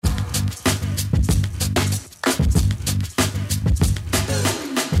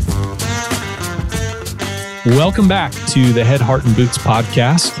Welcome back to the Head, Heart, and Boots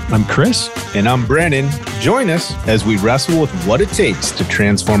podcast. I'm Chris. And I'm Brandon. Join us as we wrestle with what it takes to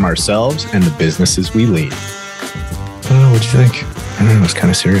transform ourselves and the businesses we lead. What'd you think? I don't know, it was kind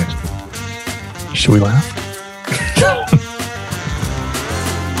of serious. Should we laugh?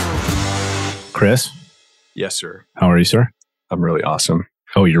 Chris, Yes, sir. how are you, sir? I'm really awesome.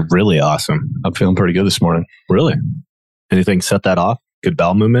 Oh, you're really awesome. I'm feeling pretty good this morning. Really? Anything set that off? Good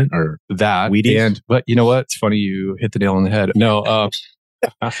bowel movement or That, Wheaties? but you know what? It's funny you hit the nail on the head. No,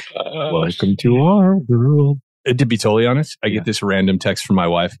 welcome to our world. to be totally honest, I get this random text from my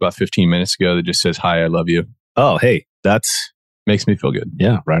wife about 15 minutes ago that just says, "Hi, I love you." Oh, hey, that's, Makes me feel good.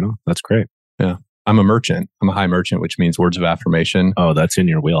 yeah, right on. That's great. I'm a merchant. I'm a high merchant, which means words of affirmation. Oh, that's in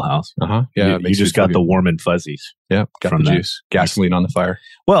your wheelhouse. Yeah. You just got the warm and fuzzies. got from the that. juice. Gasoline on the fire.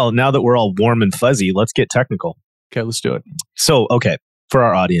 Well, now that we're all warm and fuzzy, let's get technical. Okay, let's do it. So, okay, for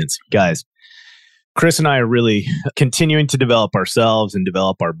our audience, guys, Chris and I are really continuing to develop ourselves and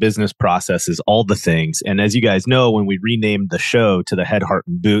develop our business processes, all the things. And as you guys know, when we renamed the show to the Head, Heart,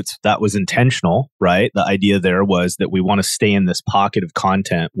 and Boots, that was intentional, right? The idea there was that we want to stay in this pocket of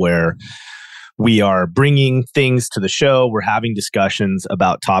content where we are bringing things to the show. We're having discussions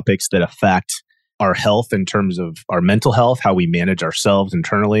about topics that affect our health in terms of our mental health, how we manage ourselves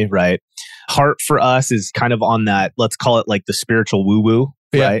internally, right? Heart for us is kind of on that, let's call it like the spiritual woo-woo,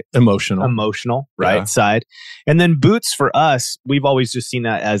 right? Emotional. Right? Yeah. Side. And then boots for us, we've always just seen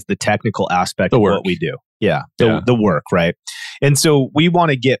that as the technical aspect The of work. what we do. Yeah. Yeah. The work, right? And so we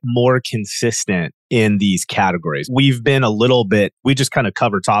want to get more consistent in these categories. We've been a little bit, we just kind of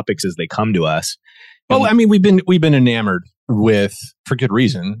cover topics as they come to us. Well, I mean, we've been enamored with, for good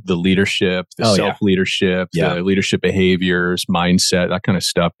reason, the leadership, the Oh, yeah. self-leadership, Yeah. the leadership behaviors, mindset, that kind of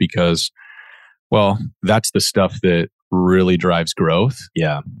stuff, because, well, that's the stuff that really drives growth.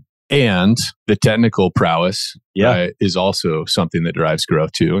 Yeah. And the technical prowess Yeah. is also something that drives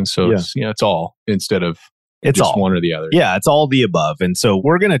growth too. And so it's all instead of It's just all one or the other. Yeah, it's all the above. And so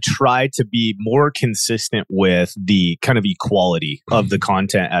we're going to try to be more consistent with the kind of equality of the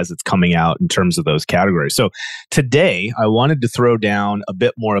content as it's coming out in terms of those categories. So today, I wanted to throw down a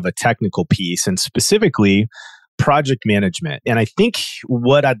bit more of a technical piece and specifically project management. And I think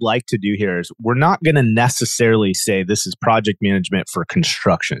what I'd like to do here is we're not going to necessarily say this is project management for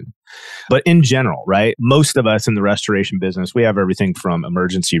construction, but in general, right? Most of us in the restoration business, we have everything from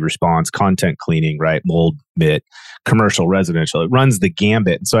emergency response, content cleaning, right? Mold, MIT, commercial, residential. It runs the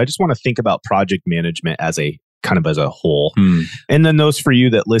gambit. And so I just want to think about project management as a kind of as a whole. And then those for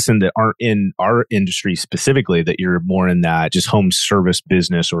you that listen that aren't in our industry specifically, that you're more in that just home service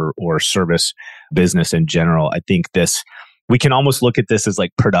business or service business in general. I think we can almost look at this as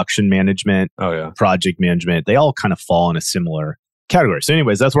like production management, Oh, yeah. project management. They all kind of fall in a similar category. So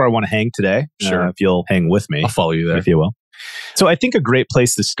anyways, that's where I want to hang today. Sure. If you'll hang with me, I'll follow you there. if you will. So I think a great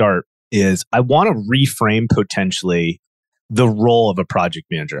place to start is I want to reframe potentially the role of a project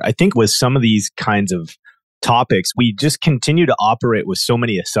manager. I think with some of these kinds of topics, we just continue to operate with so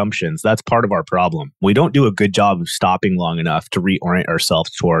many assumptions. That's part of our problem. We don't do a good job of stopping long enough to reorient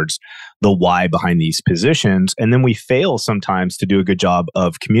ourselves towards the why behind these positions. And then we fail sometimes to do a good job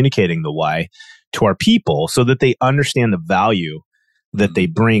of communicating the why to our people so that they understand the value that they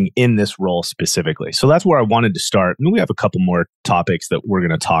bring in this role specifically. So that's where I wanted to start. And we have a couple more topics that we're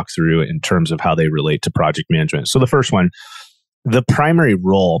going to talk through in terms of how they relate to project management. So the first one, the primary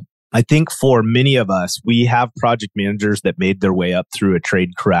role. I think for many of us, we have project managers that made their way up through a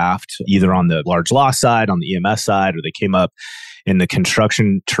trade craft, either on the large loss side, on the EMS side, or they came up in the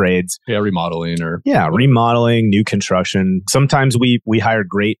construction trades. Yeah, remodeling or... Yeah, remodeling, new construction. Sometimes we hire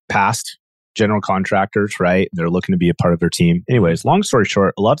great past general contractors, right? They're looking to be a part of their team. Anyways, long story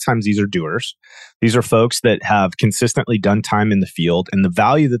short, a lot of times these are doers. These are folks that have consistently done time in the field, and the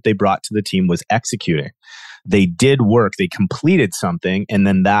value that they brought to the team was executing. They did work, they completed something, and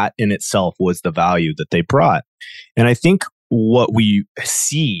then that in itself was the value that they brought. And I think what we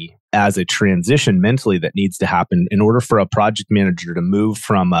see as a transition mentally that needs to happen in order for a project manager to move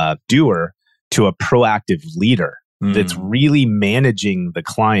from a doer to a proactive leader that's really managing the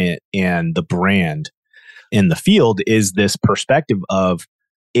client and the brand in the field is this perspective of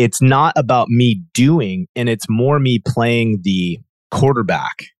it's not about me doing, and it's more me playing the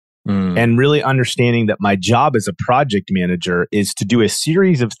quarterback. And really understanding that my job as a project manager is to do a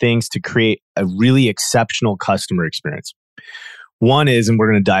series of things to create a really exceptional customer experience. One is, and we're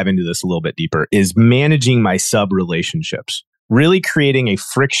going to dive into this a little bit deeper, is managing my sub relationships, really creating a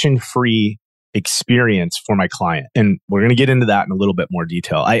friction-free experience for my client. And we're going to get into that in a little bit more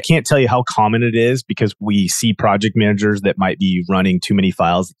detail. I can't tell you how common it is because we see project managers that might be running too many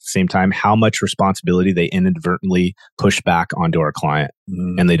files at the same time, how much responsibility they inadvertently push back onto our client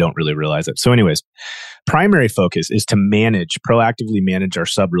and they don't really realize it. So anyways, primary focus is to proactively manage our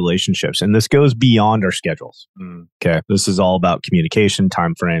sub relationships. And this goes beyond our schedules. Okay. This is all about communication,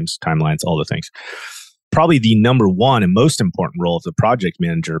 timeframes, timelines, all the things. Probably the number one and most important role of the project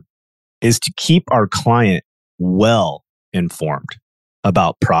manager is to keep our client well informed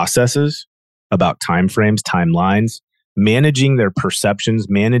about processes, about timeframes, timelines, managing their perceptions,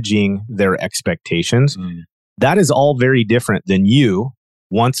 managing their expectations. That is all very different than you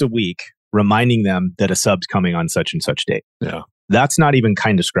once a week reminding them that a sub's coming on such and such date. Yeah. That's not even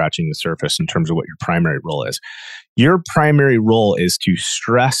kind of scratching the surface in terms of what your primary role is. Your primary role is to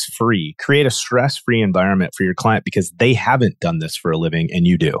create a stress-free environment for your client because they haven't done this for a living and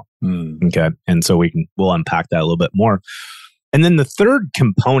you do. Okay. And so we'll unpack that a little bit more. And then the third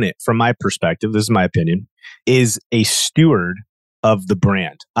component from my perspective, this is my opinion, is a steward of the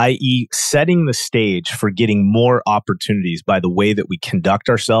brand, i.e. setting the stage for getting more opportunities by the way that we conduct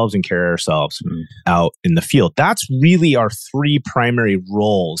ourselves and carry ourselves out in the field. That's really our three primary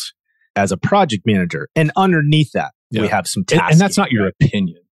roles as a project manager. And underneath that, we have some tasks. And that's not your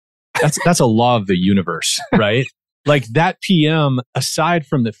opinion. That's a law of the universe, right? Like that PM, aside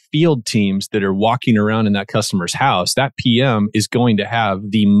from the field teams that are walking around in that customer's house, that PM is going to have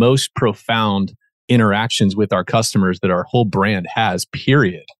the most profound interactions with our customers that our whole brand has,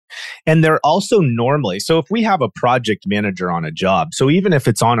 period. And they're also normally, so if we have a project manager on a job, so even if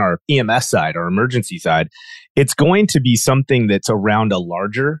it's on our EMS side or emergency side, it's going to be something that's around a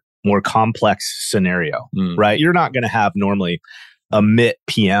larger, more complex scenario, right? You're not going to have normally a MIT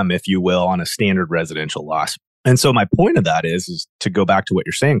PM, if you will, on a standard residential loss. And so my point of that is to go back to what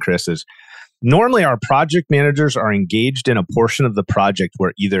you're saying, Chris, is normally our project managers are engaged in a portion of the project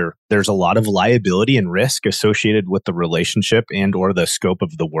where either there's a lot of liability and risk associated with the relationship and or the scope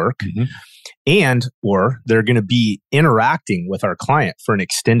of the work, and or they're going to be interacting with our client for an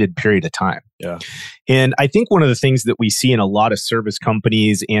extended period of time. Yeah. And I think one of the things that we see in a lot of service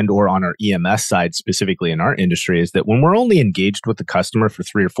companies and or on our EMS side, specifically in our industry, is that when we're only engaged with the customer for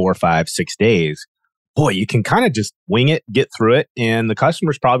 3 or 4 or 5, 6 days, boy, you can kind of just wing it, get through it, and the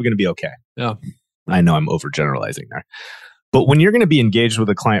customer's probably going to be okay. Yeah. I know I'm overgeneralizing there. But when you're going to be engaged with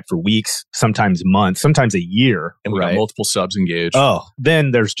a client for weeks, sometimes months, sometimes a year, and we got multiple subs engaged.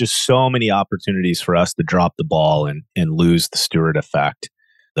 Then there's just so many opportunities for us to drop the ball and lose the steward effect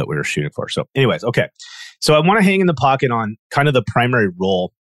that we were shooting for. So anyways, okay. So I want to hang in the pocket on kind of the primary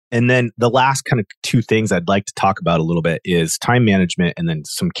role. And then the last kind of two things I'd like to talk about a little bit is time management and then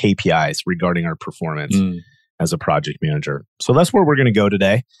some KPIs regarding our performance as a project manager. So that's where we're going to go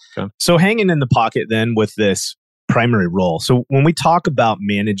today. Okay. So hanging in the pocket then with this primary role. So when we talk about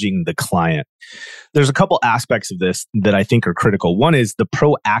managing the client, there's a couple aspects of this that I think are critical. One is the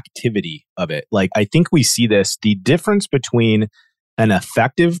proactivity of it. Like I think we see this, the difference between an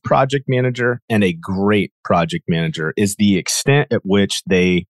effective project manager and a great project manager is the extent at which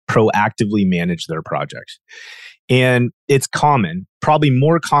they proactively manage their projects. And it's common, probably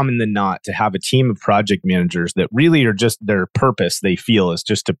more common than not, to have a team of project managers that really are just their purpose, they feel, is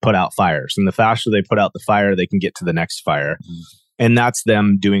just to put out fires. And the faster they put out the fire, they can get to the next fire. And that's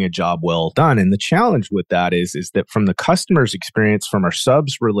them doing a job well done. And the challenge with that is that from the customer's experience, from our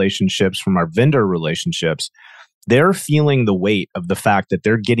subs relationships, from our vendor relationships, they're feeling the weight of the fact that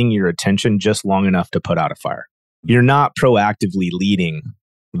they're getting your attention just long enough to put out a fire. You're not proactively leading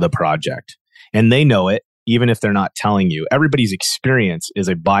the project. And they know it, even if they're not telling you. Everybody's experience is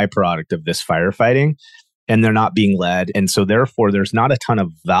a byproduct of this firefighting, and they're not being led. And so therefore, there's not a ton of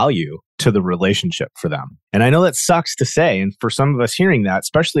value to the relationship for them. And I know that sucks to say. And for some of us hearing that,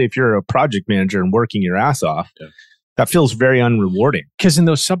 especially if you're a project manager and working your ass off, that feels very unrewarding. Because in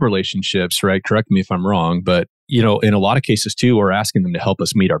those sub-relationships, right, correct me if I'm wrong, but in a lot of cases too, we're asking them to help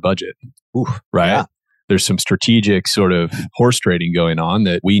us meet our budget, right? Yeah. There's some strategic sort of horse trading going on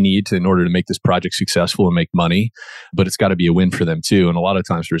that we need in order to make this project successful and make money, but it's got to be a win for them too. And a lot of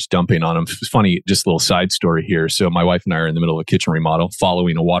times we're just dumping on them. It's funny, just a little side story here. So my wife and I are in the middle of a kitchen remodel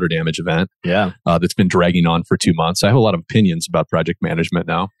following a water damage event that's been dragging on for 2 months. I have a lot of opinions about project management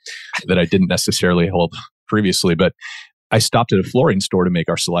now that I didn't necessarily hold previously, but I stopped at a flooring store to make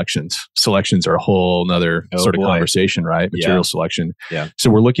our selections. Selections are a whole nother conversation, right? Material selection. Yeah. So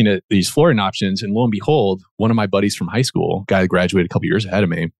we're looking at these flooring options, and lo and behold, one of my buddies from high school, guy that graduated a couple years ahead of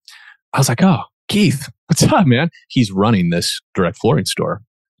me, I was like, "Oh, Keith, what's up, man?" He's running this direct flooring store.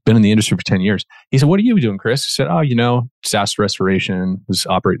 been in the industry for 10 years. He said, what are you doing, Chris? I said, oh, disaster restoration, was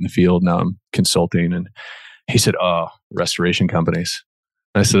operating in the field. Now I'm consulting. And he said, oh, restoration companies.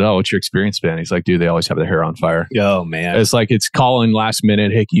 And I said, oh, what's your experience been? He's like, dude, they always have their hair on fire. Oh, man. It's like, it's calling last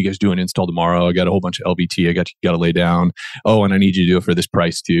minute. Hey, can you guys do an install tomorrow? I got a whole bunch of LVT. I got to lay down. Oh, and I need you to do it for this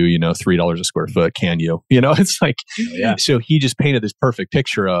price too, $3 a square foot. Can you? It's like, So he just painted this perfect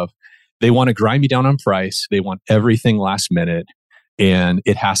picture of, they want to grind me down on price. They want everything last minute. And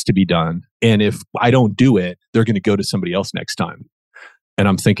it has to be done. And if I don't do it, they're going to go to somebody else next time. And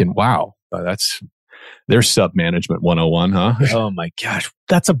I'm thinking, wow, there's sub management 101, huh? Oh my gosh.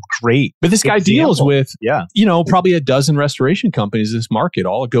 That's a great But this guy deals with, yeah, probably a dozen restoration companies in this market,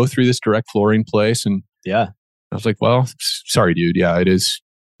 all go through this direct flooring place. And yeah, I was like, well, sorry, dude. Yeah, it is.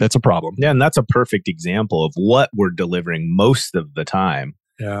 That's a problem. Yeah. And that's a perfect example of what we're delivering most of the time.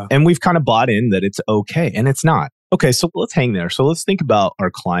 Yeah. And we've kind of bought in that it's okay. And it's not. Okay, so let's hang there. So let's think about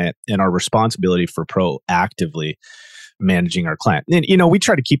our client and our responsibility for proactively managing our client. And, we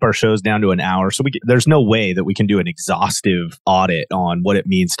try to keep our shows down to an hour. So there's no way that we can do an exhaustive audit on what it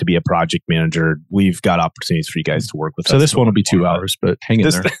means to be a project manager. We've got opportunities for you guys to work with us. So this one will be 2 hours, but hang in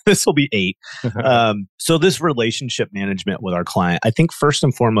there. This will be 8. So this relationship management with our client, I think first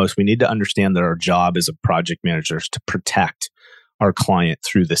and foremost, we need to understand that our job as a project manager is to protect our client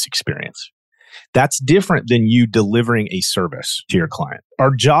through this experience. That's different than you delivering a service to your client.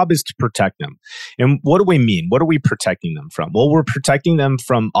 Our job is to protect them. And what do we mean? What are we protecting them from? Well, we're protecting them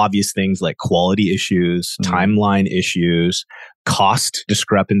from obvious things like quality issues, timeline issues, cost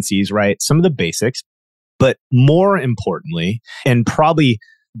discrepancies, right? Some of the basics. But more importantly, and probably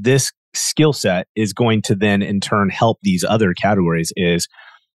this skill set is going to then in turn help these other categories, is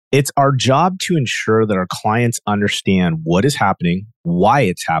it's our job to ensure that our clients understand what is happening, why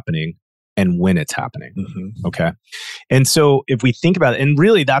it's happening, and when it's happening. Okay. And so if we think about it, and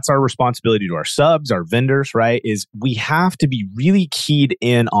really that's our responsibility to our subs, our vendors, right? Is we have to be really keyed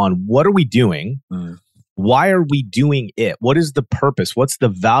in on what are we doing? Why are we doing it? What is the purpose? What's the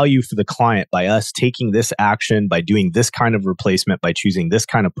value for the client by us taking this action, by doing this kind of replacement, by choosing this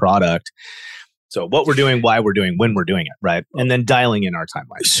kind of product? So what we're doing, why we're doing, when we're doing it, right? And then dialing in our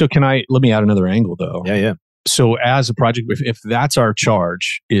timeline. So let me add another angle though. Yeah. So as a project, if that's our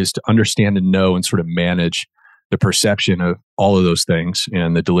charge, is to understand and know and sort of manage the perception of all of those things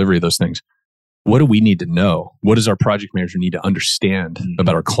and the delivery of those things, what do we need to know? What does our project manager need to understand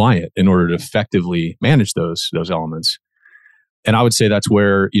about our client in order to effectively manage those elements? And I would say that's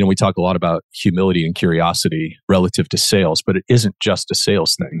where, we talk a lot about humility and curiosity relative to sales, but it isn't just a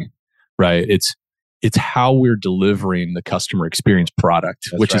sales thing, right? It's how we're delivering the customer experience product,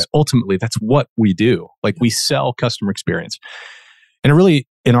 which is ultimately, that's what we do. Like we sell customer experience. And it really,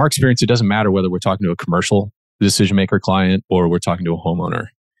 in our experience, it doesn't matter whether we're talking to a commercial decision maker client or we're talking to a homeowner.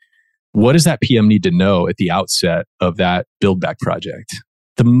 What does that PM need to know at the outset of that build back project?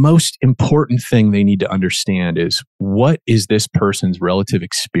 The most important thing they need to understand is, what is this person's relative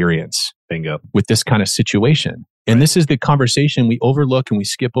experience with this kind of situation? And this is the conversation we overlook and we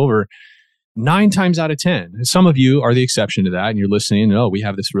skip over 9 times out of 10. Some of you are the exception to that, and you're listening. We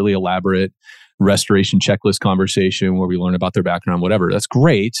have this really elaborate restoration checklist conversation where we learn about their background, whatever. That's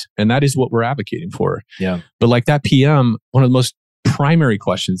great. And that is what we're advocating for. Yeah. But like that PM, one of the most primary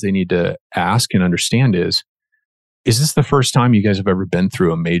questions they need to ask and understand is this the first time you guys have ever been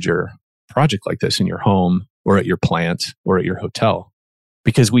through a major project like this in your home or at your plant or at your hotel?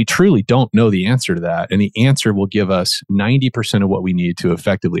 Because we truly don't know the answer to that. And the answer will give us 90% of what we need to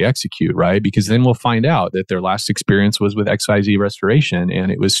effectively execute, right? Because then we'll find out that their last experience was with XYZ restoration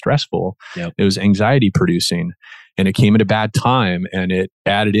and it was stressful. Yep. It was anxiety producing and it came at a bad time and it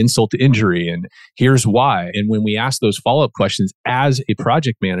added insult to injury. And here's why. And when we ask those follow-up questions as a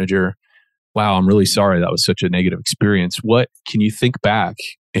project manager, wow, I'm really sorry that was such a negative experience. What can you think back?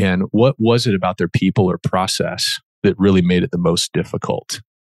 And what was it about their people or process that really made it the most difficult?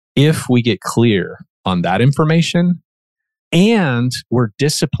 If we get clear on that information and we're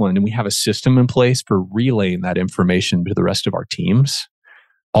disciplined and we have a system in place for relaying that information to the rest of our teams,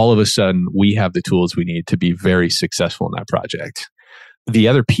 all of a sudden we have the tools we need to be very successful in that project. The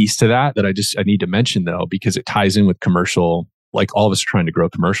other piece to that I need to mention though, because it ties in with commercial, like all of us are trying to grow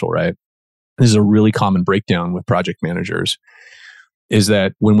commercial, right? This is a really common breakdown with project managers, is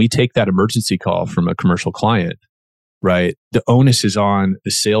that when we take that emergency call from a commercial client, right, the onus is on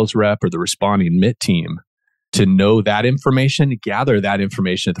the sales rep or the responding MIT team to know that information, gather that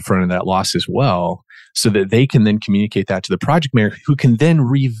information at the front of that loss as well, so that they can then communicate that to the project manager, who can then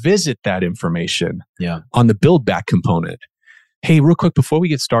revisit that information on the build back component. hey, real quick, before we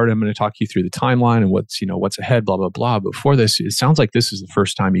get started, I'm going to talk you through the timeline and what's ahead, blah, blah, blah. Before this, it sounds like this is the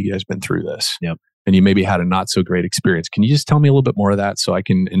first time you guys been through this. Yep. And you maybe had a not so great experience. Can you just tell me a little bit more of that so I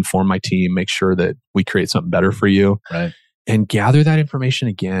can inform my team, make sure that we create something better for you? Right. And gather that information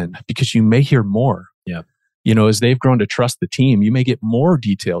again, because you may hear more. Yeah. As they've grown to trust the team, you may get more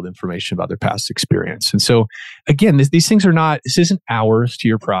detailed information about their past experience. And so again, this isn't hours to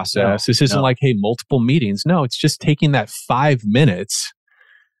your process. This isn't like, hey, multiple meetings. No, it's just taking that 5 minutes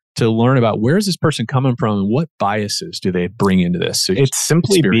to learn about where is this person coming from and what biases do they bring into this. It's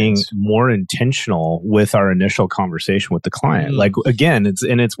simply being more intentional with our initial conversation with the client. Like, again,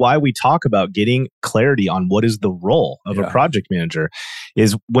 it's why we talk about getting clarity on what is the role of a project manager.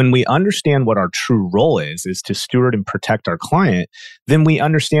 Is when we understand what our true role is to steward and protect our client, then we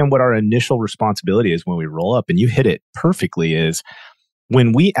understand what our initial responsibility is when we roll up. And you hit it perfectly, is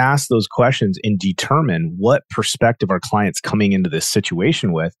when we ask those questions and determine what perspective our client's coming into this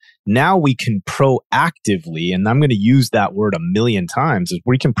situation with, now we can proactively, and I'm going to use that word a million times, is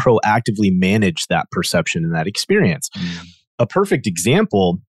we can proactively manage that perception and that experience. A perfect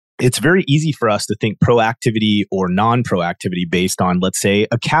example, it's very easy for us to think proactivity or non-proactivity based on, let's say,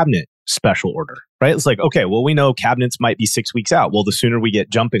 a cabinet special order, right? It's like, okay, well, we know cabinets might be 6 weeks out. Well, the sooner we get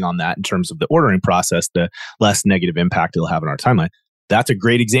jumping on that in terms of the ordering process, the less negative impact it'll have on our timeline. That's a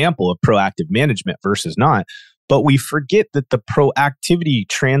great example of proactive management versus not. But we forget that the proactivity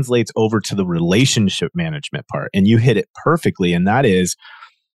translates over to the relationship management part. And you hit it perfectly. And that is,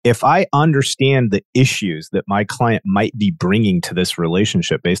 if I understand the issues that my client might be bringing to this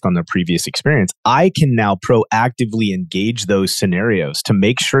relationship based on their previous experience, I can now proactively engage those scenarios to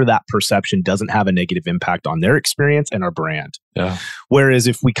make sure that perception doesn't have a negative impact on their experience and our brand. Yeah. Whereas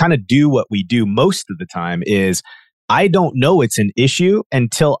if we kind of do what we do most of the time is, I don't know it's an issue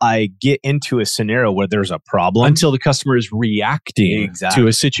until I get into a scenario where there's a problem. Until the customer is reacting to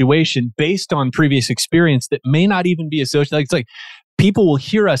a situation based on previous experience that may not even be associated. It's like people will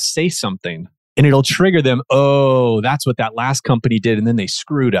hear us say something and it'll trigger them. Oh, that's what that last company did. And then they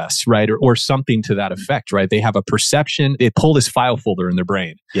screwed us, right? Or something to that effect, right? They have a perception. They pull this file folder in their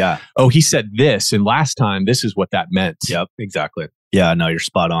brain. Yeah. Oh, he said this. And last time, this is what that meant. Yep, exactly. Yeah, no, you're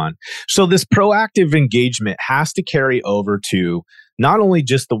spot on. So this proactive engagement has to carry over to not only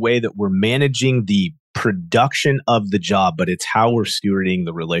just the way that we're managing the production of the job, but it's how we're stewarding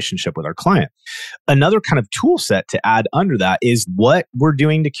the relationship with our client. Another kind of tool set to add under that is what we're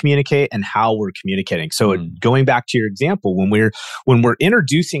doing to communicate and how we're communicating. So going back to your example, when we're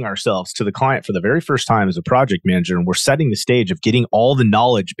introducing ourselves to the client for the very first time as a project manager, and we're setting the stage of getting all the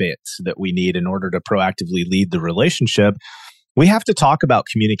knowledge bits that we need in order to proactively lead the relationship, we have to talk about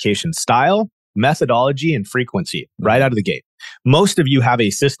communication style, methodology, and frequency right out of the gate. Most of you have a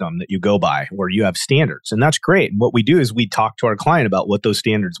system that you go by where you have standards, and that's great. And what we do is we talk to our client about what those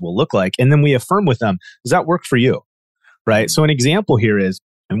standards will look like, and then we affirm with them, does that work for you? Right? So an example here is,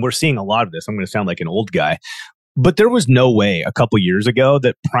 and we're seeing a lot of this, I'm going to sound like an old guy, but there was no way a couple years ago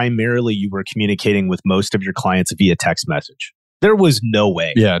that primarily you were communicating with most of your clients via text message. There was no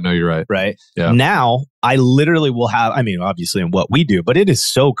way. Yeah, no, you're right. Right? Yeah. Now, I literally will have, obviously in what we do, but it is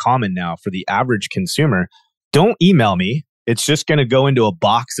so common now for the average consumer. Don't email me. It's just going to go into a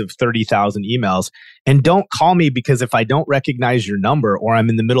box of 30,000 emails. And don't call me, because if I don't recognize your number or I'm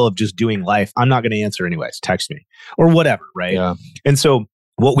in the middle of just doing life, I'm not going to answer anyways. Text me or whatever, right? Yeah. And so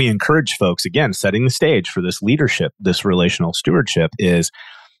what we encourage folks, again, setting the stage for this leadership, this relational stewardship is,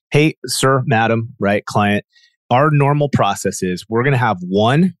 hey, sir, madam, right, client, our normal process is we're going to have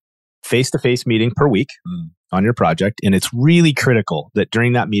one face-to-face meeting per week on your project. And it's really critical that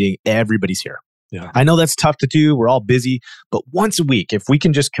during that meeting, everybody's here. Yeah. I know that's tough to do. We're all busy, but once a week, if we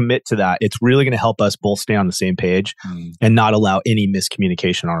can just commit to that, it's really going to help us both stay on the same page and not allow any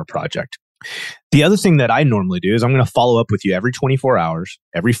miscommunication on our project. The other thing that I normally do is I'm going to follow up with you every 24 hours,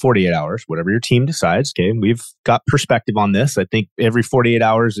 every 48 hours, whatever your team decides. Okay. And we've got perspective on this. I think every 48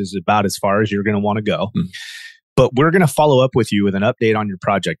 hours is about as far as you're going to want to go. But we're going to follow up with you with an update on your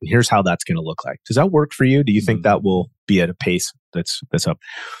project. And here's how that's going to look like. Does that work for you? Do you think that will be at a pace that's up?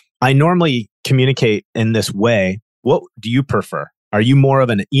 I normally communicate in this way. What do you prefer? Are you more of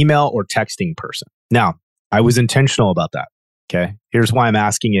an email or texting person? Now, I was intentional about that. Okay. Here's why I'm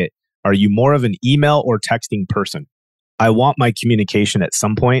asking it. Are you more of an email or texting person? I want my communication at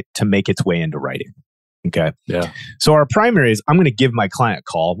some point to make its way into writing. Okay. Yeah. So our primary is I'm going to give my client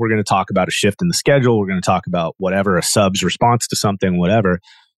a call. We're going to talk about a shift in the schedule. We're going to talk about whatever, a sub's response to something, whatever.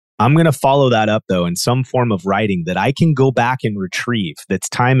 I'm going to follow that up though in some form of writing that I can go back and retrieve that's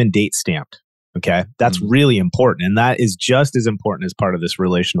time and date stamped. Okay. That's really important. And that is just as important as part of this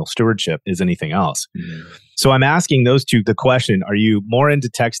relational stewardship as anything else. So I'm asking those two the question, are you more into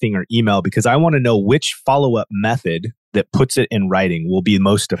texting or email? Because I want to know which follow-up method that puts it in writing will be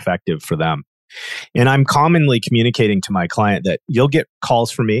most effective for them. And I'm commonly communicating to my client that you'll get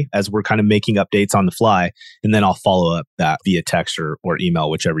calls from me as we're kind of making updates on the fly, and then I'll follow up that via text or email,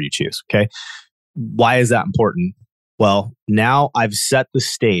 whichever you choose. Okay. Why is that important? Well, now I've set the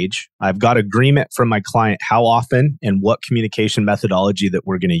stage. I've got agreement from my client how often and what communication methodology that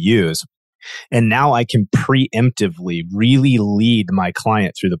we're going to use. And now I can preemptively really lead my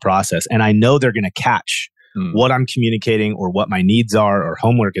client through the process. And I know they're going to catch what I'm communicating or what my needs are or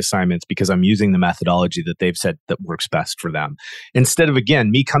homework assignments because I'm using the methodology that they've said that works best for them. Instead of,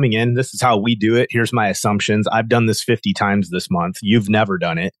 again, me coming in, this is how we do it. Here's my assumptions. I've done this 50 times this month. You've never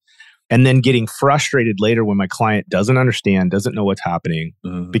done it. And then getting frustrated later when my client doesn't understand, doesn't know what's happening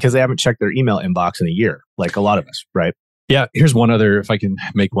because they haven't checked their email inbox in a year, like a lot of us, right? Yeah. Here's one other, if I can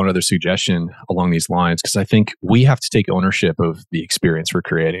make one other suggestion along these lines, because I think we have to take ownership of the experience we're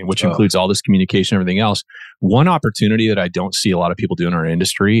creating, which includes all this communication, everything else. One opportunity that I don't see a lot of people do in our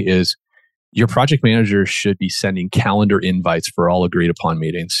industry is your project manager should be sending calendar invites for all agreed upon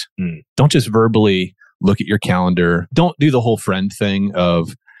meetings. Don't just verbally look at your calendar. Don't do the whole friend thing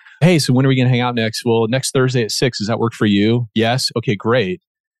of, hey, so when are we going to hang out next? Well, next Thursday at 6. Does that work for you? Yes. Okay, great.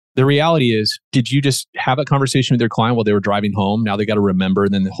 The reality is, did you just have a conversation with your client while they were driving home? Now they got to remember,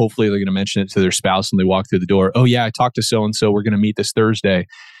 and then hopefully they're going to mention it to their spouse when they walk through the door. Oh yeah, I talked to so-and-so. We're going to meet this Thursday.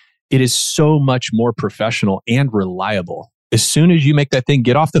 It is so much more professional and reliable. As soon as you make that thing,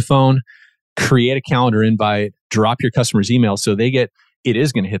 get off the phone, create a calendar invite, drop your customer's email so they get, it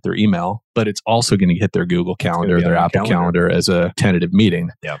is going to hit their email, but it's also going to hit their Google Calendar, their Apple Calendar as a tentative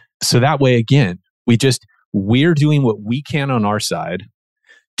meeting. Yeah. So that way, again, we're doing what we can on our side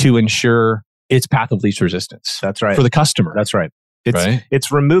to ensure it's path of least resistance. That's right. For the customer. That's right.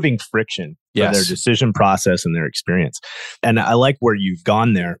 It's removing friction for their decision process and their experience. And I like where you've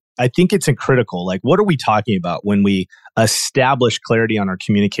gone there. I think it's critical. Like, what are we talking about when we establish clarity on our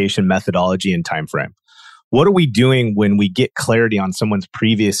communication methodology and time frame? What are we doing when we get clarity on someone's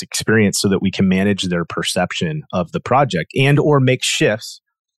previous experience so that we can manage their perception of the project and or make shifts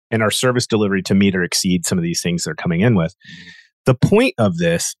in our service delivery to meet or exceed some of these things they're coming in with? The point of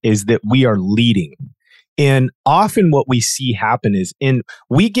this is that we are leading. And often what we see happen is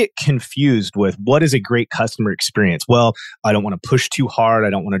we get confused with what is a great customer experience. Well, I don't want to push too hard. I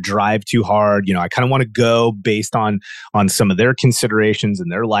don't want to drive too hard. I kind of want to go based on some of their considerations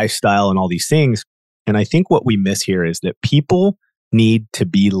and their lifestyle and all these things. And I think what we miss here is that people need to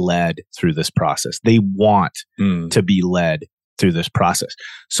be led through this process. They want to be led through this process.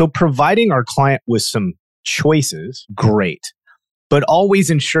 So providing our client with some choices, great. But always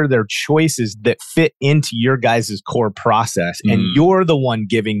ensure they're choices that fit into your guys' core process. And you're the one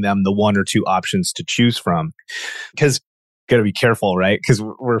giving them the one or two options to choose from. Because got to be careful, right? Because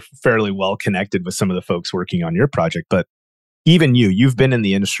we're fairly well connected with some of the folks working on your project. But even you've been in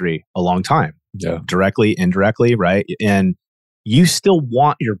the industry a long time. Yeah. Directly, indirectly, right? And you still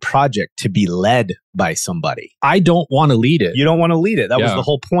want your project to be led by somebody. I don't want to lead it. You don't want to lead it. That was the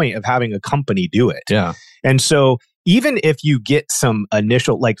whole point of having a company do it. Yeah. And so even if you get some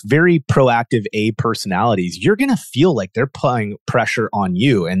initial, very proactive A personalities, you're going to feel like they're putting pressure on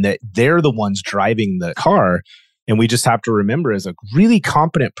you and that they're the ones driving the car. And we just have to remember, as a really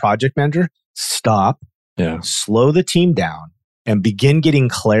competent project manager, stop, slow the team down, and begin getting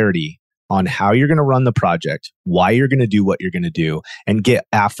clarity on how you're going to run the project, why you're going to do what you're going to do, and get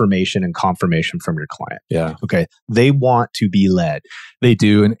affirmation and confirmation from your client. Yeah. Okay. They want to be led. They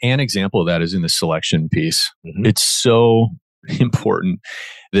do. And an example of that is in the selection piece. It's so important.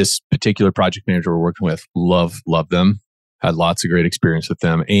 This particular project manager we're working with, love them, had lots of great experience with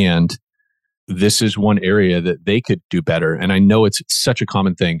them. And this is one area that they could do better. And I know it's such a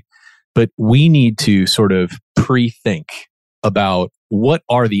common thing, but we need to sort of pre-think about what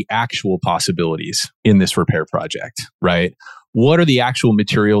are the actual possibilities in this repair project, right? What are the actual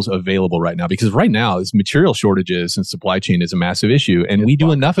materials available right now? Because right now, this material shortages and supply chain is a massive issue. And we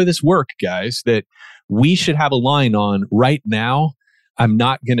do enough of this work, guys, that we should have a line on right now. I'm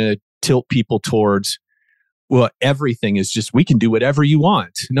not going to tilt people towards, well, everything is just, we can do whatever you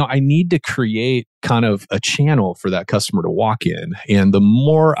want. No, I need to create kind of a channel for that customer to walk in. And the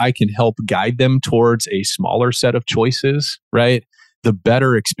more I can help guide them towards a smaller set of choices, right? The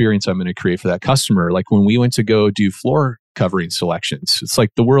better experience I'm going to create for that customer. Like when we went to go do floor covering selections, it's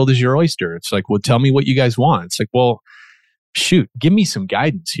like the world is your oyster. It's like, well, tell me what you guys want. It's like, well, shoot, give me some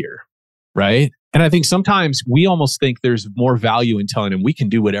guidance here, right? And I think sometimes we almost think there's more value in telling them we can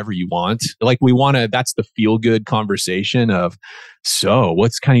do whatever you want. Like we want to, that's the feel good conversation of, so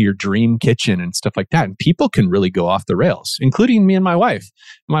what's kind of your dream kitchen and stuff like that. And people can really go off the rails, including me and my wife.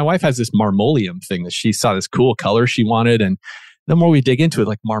 My wife has this marmoleum thing that she saw this cool color she wanted. And the more we dig into it,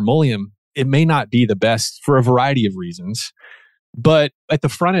 like marmoleum, it may not be the best for a variety of reasons. But at the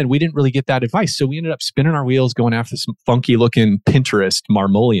front end, we didn't really get that advice. So we ended up spinning our wheels going after some funky looking Pinterest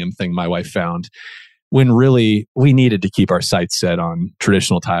marmoleum thing my wife found, when really we needed to keep our sights set on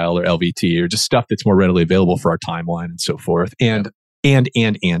traditional tile or LVT or just stuff that's more readily available for our timeline and so forth. And. Yeah.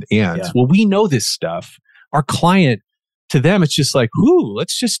 Well, we know this stuff. Our client, to them, it's just like,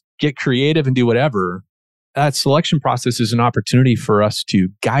 let's just get creative and do whatever. That selection process is an opportunity for us to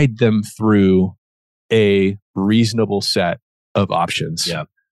guide them through a reasonable set of options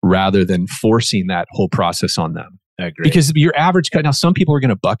rather than forcing that whole process on them. I agree. Because your average cut, now some people are going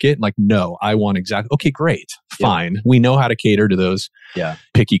to bucket like, no, I want exactly, okay, great, fine. We know how to cater to those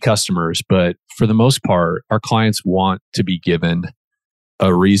picky customers. But for the most part, our clients want to be given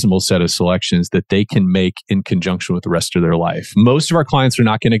a reasonable set of selections that they can make in conjunction with the rest of their life. Most of our clients are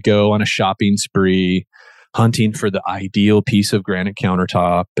not going to go on a shopping spree, hunting for the ideal piece of granite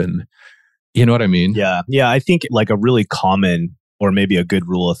countertop. And you know what I mean? Yeah. Yeah. I think like a really common or maybe a good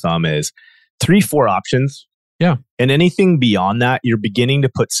rule of thumb is 3-4 options. Yeah. And anything beyond that, you're beginning to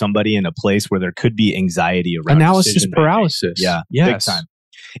put somebody in a place where there could be anxiety around analysis paralysis. Yeah. Yes. Big time.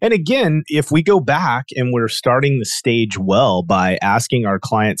 And again, if we go back and we're starting the stage well by asking our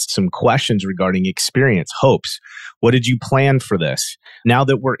clients some questions regarding experience, hopes, what did you plan for this? Now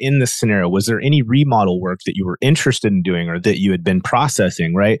that we're in this scenario, was there any remodel work that you were interested in doing or that you had been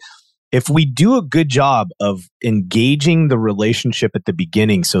processing, right? If we do a good job of engaging the relationship at the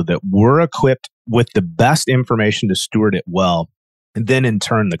beginning so that we're equipped with the best information to steward it well, and then in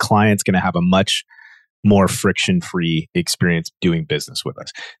turn, the client's going to have a much more friction-free experience doing business with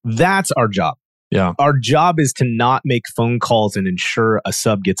us. That's our job. Yeah. Our job is to not make phone calls and ensure a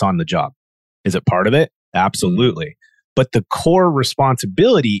sub gets on the job. Is it part of it? Absolutely. But the core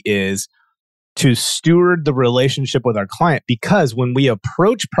responsibility is to steward the relationship with our client, because when we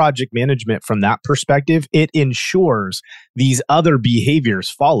approach project management from that perspective, it ensures these other behaviors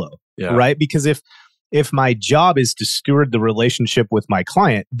follow, right? Because if my job is to steward the relationship with my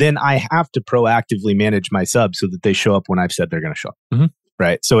client, then I have to proactively manage my subs so that they show up when I've said they're going to show up,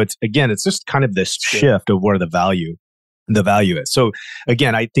 right? So it's just kind of this shift of where the value is. So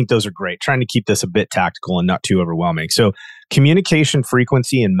again, I think those are great. Trying to keep this a bit tactical and not too overwhelming. So communication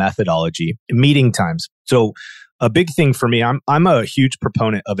frequency and methodology, meeting times. So a big thing for me, I'm a huge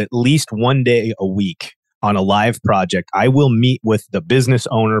proponent of at least one day a week on a live project. I will meet with the business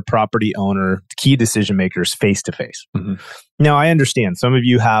owner, property owner, key decision makers face to face. Now, I understand some of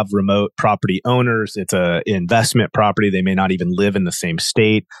you have remote property owners. It's an investment property. They may not even live in the same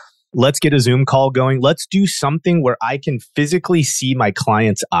state. Let's get a Zoom call going. Let's do something where I can physically see my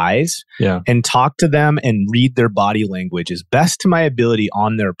client's eyes and talk to them and read their body language as best to my ability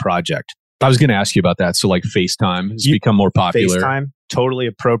on their project. I was going to ask you about that. So like FaceTime has become more popular. FaceTime, totally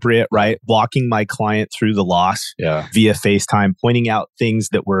appropriate, right? Walking my client through the loss via FaceTime, pointing out things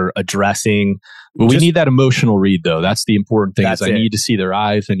that we're addressing. Well, we need that emotional read though. That's the important thing. Is I need to see their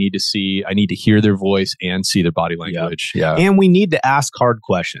eyes. I need to hear their voice and see their body language. Yeah. And we need to ask hard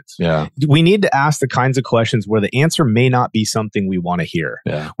questions. Yeah. We need to ask the kinds of questions where the answer may not be something we want to hear.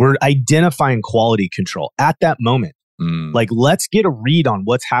 Yeah. We're identifying quality control at that moment. Like, let's get a read on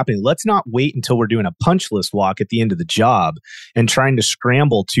what's happening. Let's not wait until we're doing a punch list walk at the end of the job and trying to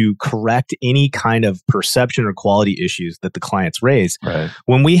scramble to correct any kind of perception or quality issues that the clients raise. Right.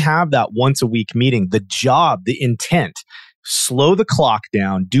 When we have that once a week meeting, the intent, slow the clock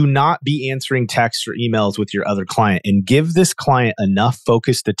down. Do not be answering texts or emails with your other client, and give this client enough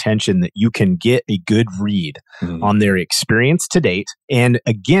focused attention that you can get a good read on their experience to date. And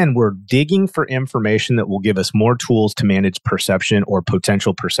again, we're digging for information that will give us more tools to manage perception or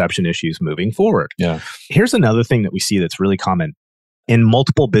potential perception issues moving forward. Yeah. Here's another thing that we see that's really common. In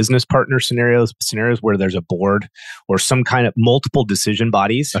multiple business partner scenarios where there's a board or some kind of multiple decision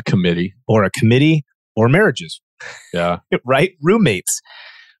bodies, a committee or marriages. Yeah. Right? Roommates.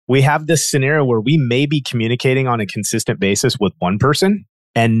 We have this scenario where we may be communicating on a consistent basis with one person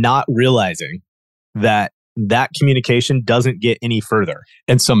and not realizing that communication doesn't get any further.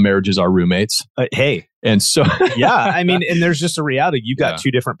 And some marriages are roommates. Hey. And so, yeah, I mean, and there's just a reality. You got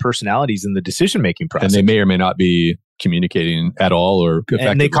two different personalities in the decision-making process. And they may or may not be communicating at all or effectively.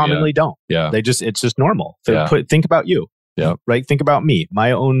 And they commonly don't. Yeah. It's just normal. So think about you. Yeah. Right? Think about me,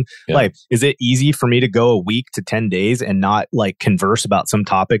 my own life. Is it easy for me to go a week to 10 days and not like converse about some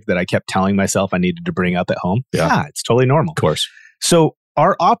topic that I kept telling myself I needed to bring up at home? Yeah, it's totally normal. Of course. So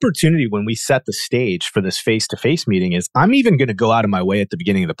our opportunity when we set the stage for this face-to-face meeting is I'm even going to go out of my way at the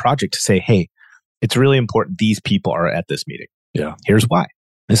beginning of the project to say, hey, it's really important these people are at this meeting. Yeah. Here's why.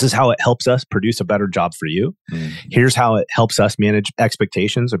 This is how it helps us produce a better job for you. Here's how it helps us manage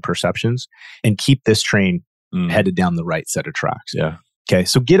expectations and perceptions and keep this train headed down the right set of tracks. Yeah. Okay.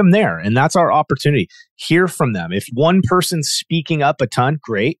 So get them there. And that's our opportunity. Hear from them. If one person's speaking up a ton,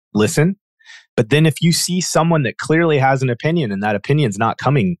 great. Listen. But then if you see someone that clearly has an opinion and that opinion's not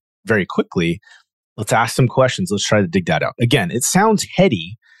coming very quickly, let's ask some questions. Let's try to dig that out. Again, it sounds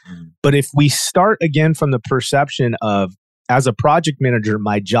heady, but if we start again from the perception of, as a project manager,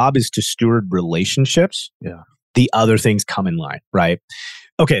 my job is to steward relationships. Yeah. The other things come in line, right?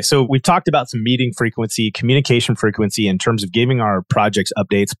 Okay, so we've talked about some meeting frequency, communication frequency in terms of giving our projects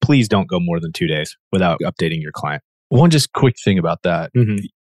updates. Please don't go more than 2 days without updating your client. One just quick thing about that.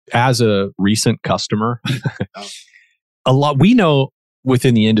 As a recent customer, we know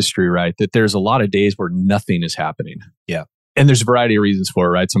within the industry, right, that there's a lot of days where nothing is happening. Yeah. And there's a variety of reasons for it,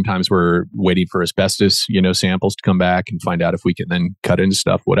 right? Sometimes we're waiting for asbestos, samples to come back and find out if we can then cut into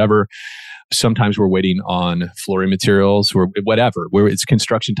stuff, whatever. Sometimes we're waiting on flooring materials or whatever, where it's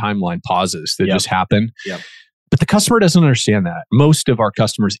construction timeline pauses that just happen. Yep. But the customer doesn't understand that. Most of our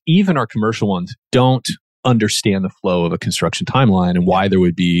customers, even our commercial ones, don't understand the flow of a construction timeline and why there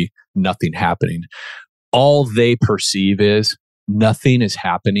would be nothing happening. All they perceive is nothing is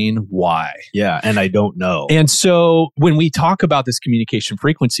happening. Why? Yeah. And I don't know. And so when we talk about this communication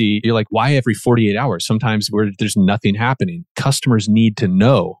frequency, you're like, why every 48 hours? Sometimes there's nothing happening. Customers need to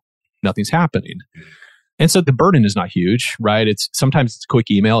know nothing's happening. And so the burden is not huge, right? Sometimes it's a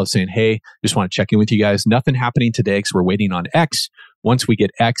quick email of saying, hey, just want to check in with you guys. Nothing happening today because we're waiting on X. Once we get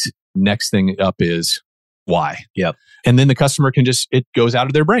X, next thing up is Y. Yep. And then the customer it goes out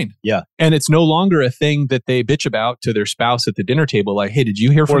of their brain. Yeah. And it's no longer a thing that they bitch about to their spouse at the dinner table. Like, hey, did you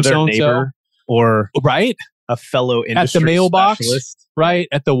hear from their so-and-so? Neighbor or right? A fellow industry at the mailbox, specialist. Right?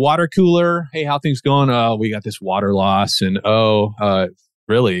 At the water cooler. Hey, how things going? Oh, we got this water loss. And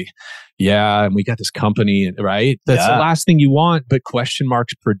really? Yeah. And we got this company, right? That's the last thing you want, but question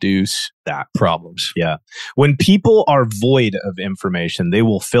marks produce that problems. Yeah. When people are void of information, they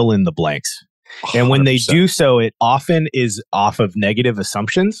will fill in the blanks. And when 100%. They do so, it often is off of negative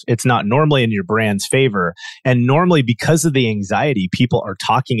assumptions. It's not normally in your brand's favor. And normally, because of the anxiety, people are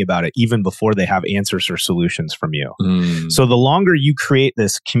talking about it even before they have answers or solutions from you. So the longer you create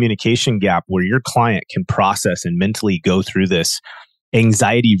this communication gap where your client can process and mentally go through this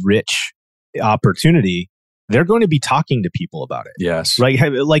anxiety-rich opportunity, they're going to be talking to people about it. Yes. Right?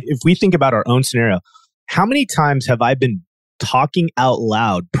 Like if we think about our own scenario, how many times have I been talking out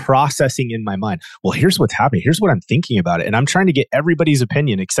loud, processing in my mind, well, here's what's happening. Here's what I'm thinking about it. And I'm trying to get everybody's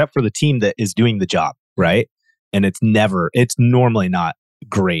opinion except for the team that is doing the job, right? And it's normally not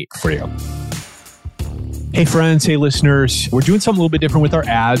great for you. Hey friends, hey listeners, we're doing something a little bit different with our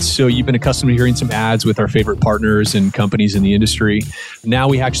ads. So you've been accustomed to hearing some ads with our favorite partners and companies in the industry. Now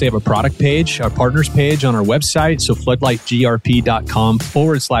we actually have a product page, our partners page on our website. So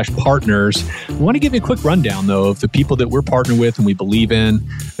floodlightgrp.com/partners. We want to give you a quick rundown though of the people that we're partnered with and we believe in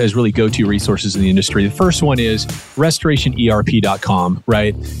as really go-to resources in the industry. The first one is restorationerp.com,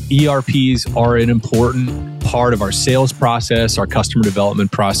 right? ERPs are an important part of our sales process, our customer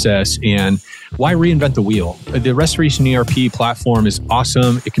development process, and why reinvent the wheel? The Restoration ERP platform is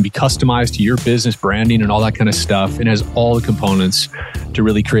awesome. It can be customized to your business branding and all that kind of stuff, and has all the components to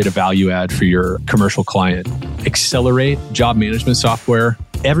really create a value add for your commercial client. Accelerate job management software.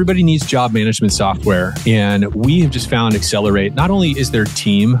 Everybody needs job management software, and we have just found Accelerate. Not only is their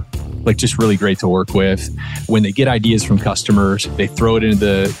team just really great to work with, when they get ideas from customers, they throw it into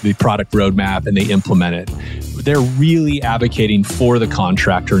the product roadmap and they implement it. They're really advocating for the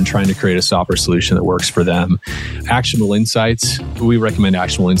contractor and trying to create a software solution that works for them. Actionable Insights. We recommend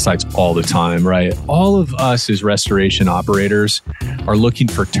Actionable Insights all the time, right? All of us as restoration operators are looking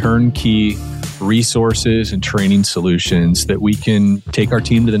for turnkey resources and training solutions that we can take our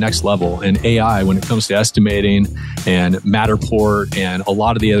team to the next level. And AI, when it comes to estimating and Matterport and a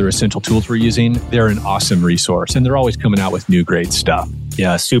lot of the other essential tools we're using, they're an awesome resource. And they're always coming out with new great stuff.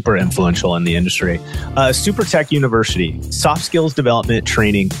 Yeah, super influential in the industry. SuperTech University, soft skills development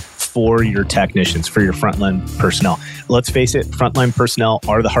training for your technicians, for your frontline personnel. Let's face it, frontline personnel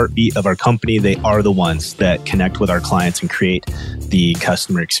are the heartbeat of our company. They are the ones that connect with our clients and create the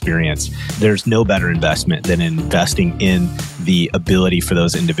customer experience. There's no better investment than investing in the ability for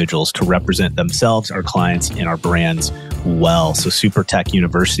those individuals to represent themselves, our clients, and our brands well. So Super Tech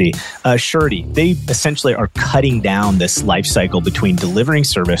University, Surety, they essentially are cutting down this life cycle between delivering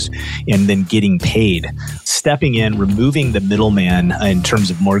service and then getting paid, stepping in, removing the middleman in terms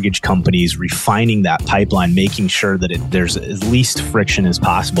of mortgage companies, refining that pipeline, making sure that there's as least friction as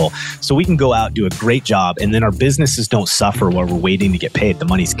possible. So we can go out, do a great job, and then our businesses don't suffer while we're waiting to get paid. The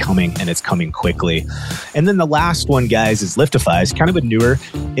money's coming and it's coming quickly. And then the last one, guys, is Liftify. It's kind of a newer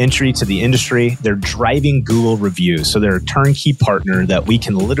entry to the industry. They're driving Google reviews. So they're a turnkey partner that we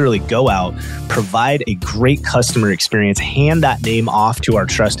can literally go out, provide a great customer experience, hand that name off to our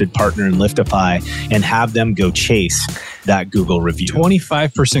trusted partner in Liftify, and have them go chase that Google review.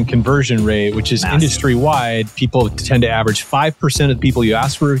 25% conversion rate, which is industry-wide. People tend to average 5% of the people you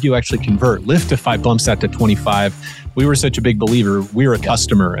ask for a review actually convert. Liftify bumps that to 25. We were such a big believer. We're a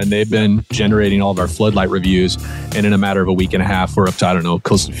customer, and they've been generating all of our Floodlight reviews. And in a matter of a week and a half, we're up to, I don't know,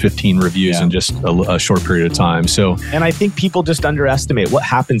 close to 15 reviews in just a short period of time. So, and I think people just underestimate what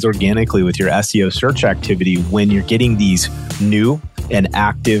happens organically with your SEO search activity when you're getting these new and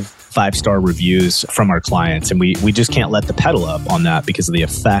active 5-star reviews from our clients. And we just can't let the pedal up on that because of the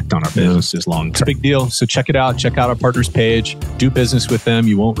effect on our businesses long term. It's a big deal. So check it out. Check out our partners page. Do business with them.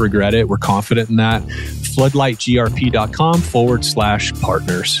 You won't regret it. We're confident in that.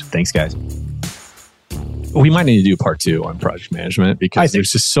 floodlightgrp.com/partners. Thanks, guys. We might need to do part 2 on project management because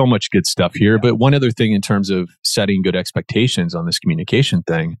there's just so much good stuff here. But one other thing in terms of setting good expectations on this communication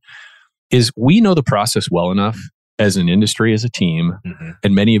thing is we know the process well enough as an industry, as a team,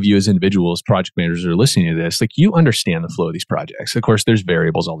 and many of you as individuals, project managers are listening to this, like you understand the flow of these projects. Of course, there's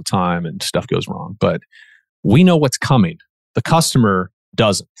variables all the time and stuff goes wrong, but we know what's coming. The customer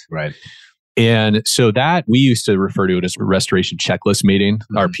doesn't. Right. And so that we used to refer to it as a restoration checklist meeting.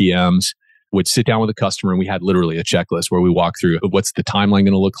 Our PMs would sit down with the customer and we had literally a checklist where we walk through what's the timeline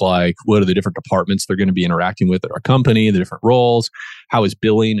going to look like, what are the different departments they're going to be interacting with at our company, the different roles, how is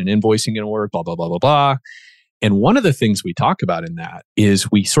billing and invoicing going to work, blah, blah, blah, blah, blah. And one of the things we talk about in that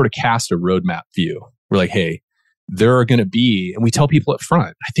is we sort of cast a roadmap view. We're like, hey, there are going to be, and we tell people up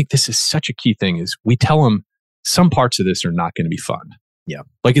front, I think this is such a key thing, is we tell them some parts of this are not going to be fun. Yeah.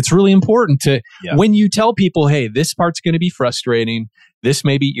 Like it's really important to, when you tell people, hey, this part's going to be frustrating, this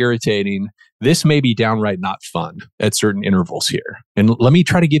may be irritating, this may be downright not fun at certain intervals here. And let me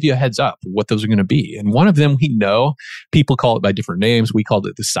try to give you a heads up what those are going to be. And one of them we know, people call it by different names. We called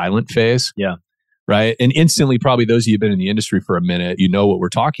it the silent phase. Yeah. Right. And instantly, probably those of you who've been in the industry for a minute, you know what we're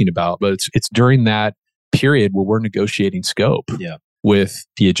talking about. But it's during that period where we're negotiating scope with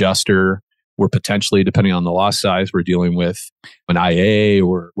the adjuster. We're potentially, depending on the loss size, we're dealing with an IA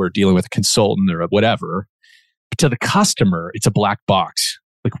or we're dealing with a consultant or whatever. But to the customer, it's a black box.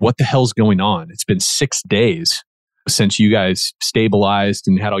 Like, what the hell's going on? It's been 6 days since you guys stabilized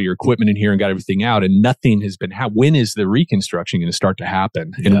and had all your equipment in here and got everything out, and nothing has been. When is the reconstruction going to start to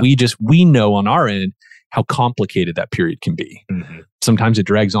happen? And we know on our end how complicated that period can be. Sometimes it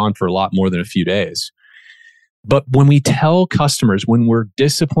drags on for a lot more than a few days. But when we tell customers, when we're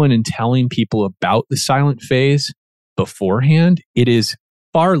disciplined in telling people about the silent phase beforehand, it is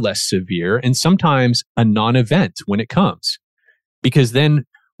far less severe and sometimes a non-event when it comes. Because then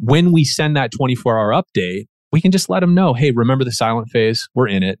when we send that 24-hour update, we can just let them know, hey, remember the silent phase? We're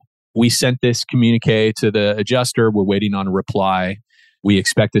in it. We sent this communique to the adjuster. We're waiting on a reply. We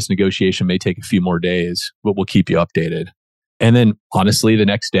expect this negotiation may take a few more days, but we'll keep you updated. And then honestly, the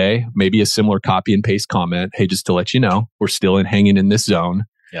next day, maybe a similar copy and paste comment. Hey, just to let you know, we're still hanging in this zone.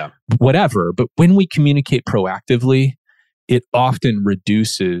 Whatever. But when we communicate proactively, it often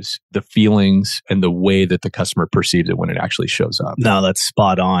reduces the feelings and the way that the customer perceives it when it actually shows up. No, that's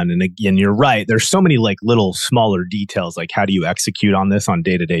spot on. And again, you're right. There's so many like little smaller details, like how do you execute on this on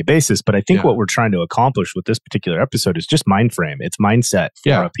day-to-day basis? But I think what we're trying to accomplish with this particular episode is just mind frame. It's mindset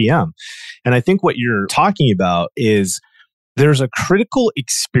for a PM. And I think what you're talking about is there's a critical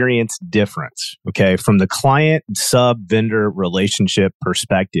experience difference, okay, from the client sub-vendor relationship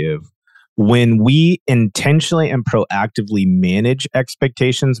perspective when we intentionally and proactively manage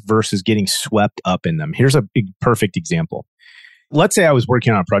expectations versus getting swept up in them. Here's a big, perfect example. Let's say I was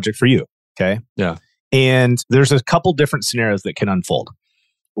working on a project for you, okay? Yeah. And there's a couple different scenarios that can unfold.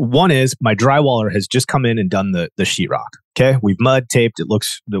 One is my drywaller has just come in and done the sheetrock, okay? We've mud taped. It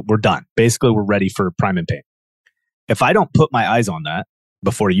looks that we're done. Basically, we're ready for prime and paint. If I don't put my eyes on that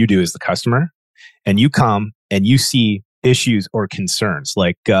before you do as the customer, and you come and you see issues or concerns,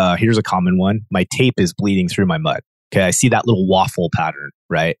 like here's a common one, my tape is bleeding through my mud. Okay, I see that little waffle pattern,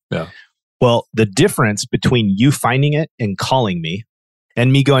 right? Yeah. Well, the difference between you finding it and calling me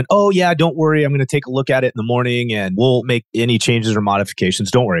and me going, oh yeah, don't worry, I'm going to take a look at it in the morning and we'll make any changes or modifications.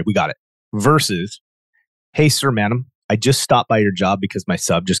 Don't worry, we got it. Versus, hey sir, madam, I just stopped by your job because my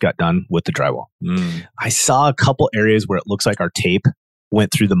sub just got done with the drywall. I saw a couple areas where it looks like our tape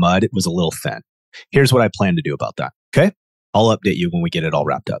went through the mud. It was a little thin. Here's what I plan to do about that. Okay. I'll update you when we get it all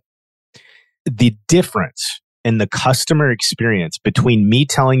wrapped up. The difference in the customer experience between me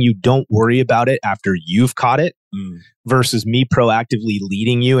telling you don't worry about it after you've caught it versus me proactively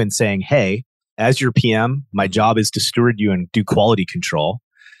leading you and saying, hey, as your PM, my job is to steward you and do quality control.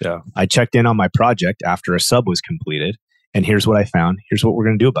 Yeah. I checked in on my project after a sub was completed, and here's what I found. Here's what we're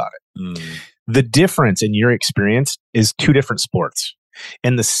going to do about it. The difference in your experience is two different sports.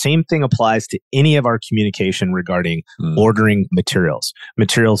 And the same thing applies to any of our communication regarding ordering materials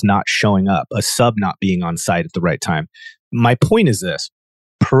not showing up, a sub not being on site at the right time. My point is this: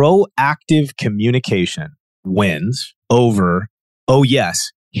 proactive communication wins over, oh,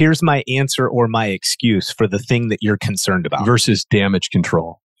 yes, here's my answer or my excuse for the thing that you're concerned about. Versus damage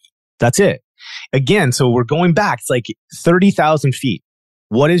control. That's it. Again, so we're going back. It's like 30,000 feet.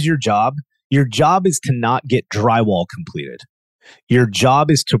 What is your job? Your job is to not get drywall completed. Your job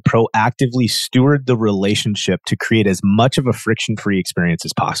is to proactively steward the relationship to create as much of a friction-free experience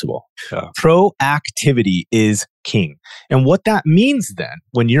as possible. Yeah. Proactivity is king. And what that means then,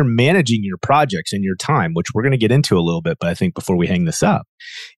 when you're managing your projects and your time, which we're going to get into a little bit, but I think before we hang this up,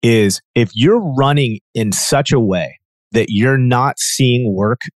 is if you're running in such a way that you're not seeing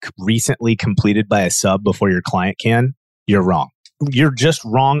work recently completed by a sub before your client can, you're wrong. You're just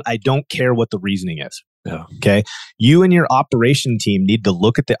wrong. I don't care what the reasoning is. Yeah. Okay. You and your operation team need to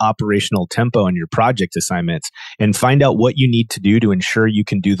look at the operational tempo in your project assignments and find out what you need to do to ensure you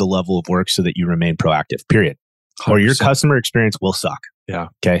can do the level of work so that you remain proactive, period. 100%. Or your customer experience will suck. Yeah.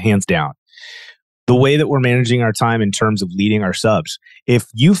 Okay. Hands down. The way that we're managing our time in terms of leading our subs, if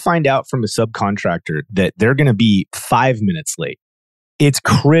you find out from a subcontractor that they're going to be 5 minutes late, it's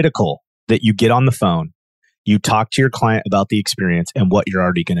critical that you get on the phone, you talk to your client about the experience and what you're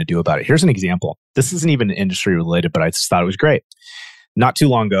already going to do about it. Here's an example. This isn't even industry related, but I just thought it was great. Not too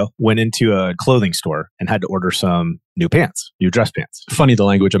long ago, went into a clothing store and had to order some new pants, new dress pants. Funny the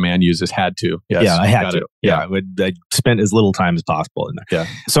language a man uses, had to. Yes, yeah, I had to. It. Yeah, I spent as little time as possible in there.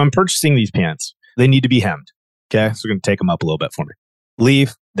 Yeah. So I'm purchasing these pants. They need to be hemmed. Okay. So we're going to take them up a little bit for me.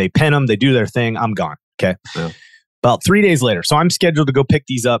 Leave. They pin them. They do their thing. I'm gone. Okay. Yeah. About 3 days later. So I'm scheduled to go pick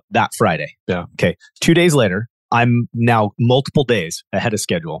these up that Friday. Yeah. Okay. 2 days later, I'm now multiple days ahead of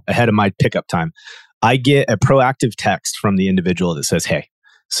schedule, ahead of my pickup time. I get a proactive text from the individual that says, hey,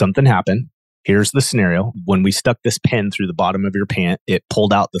 something happened. Here's the scenario. When we stuck this pin through the bottom of your pant, it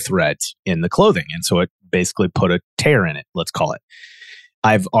pulled out the threads in the clothing. And so it basically put a tear in it, let's call it.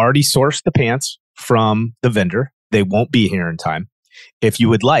 I've already sourced the pants from the vendor. They won't be here in time. If you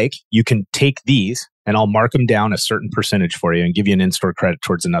would like, you can take these and I'll mark them down a certain percentage for you and give you an in-store credit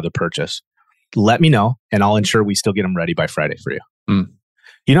towards another purchase. Let me know and I'll ensure we still get them ready by Friday for you.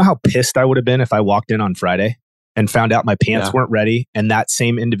 You know how pissed I would have been if I walked in on Friday and found out my pants weren't ready and that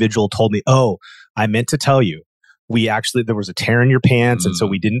same individual told me, oh, I meant to tell you, there was a tear in your pants and so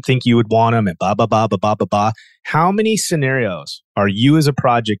we didn't think you would want them and blah, blah, blah, blah, blah, blah, blah. How many scenarios are you as a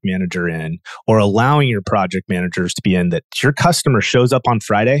project manager in or allowing your project managers to be in that your customer shows up on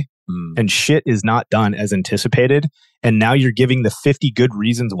Friday and shit is not done as anticipated and now you're giving the 50 good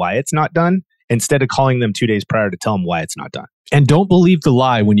reasons why it's not done instead of calling them 2 days prior to tell them why it's not done. And don't believe the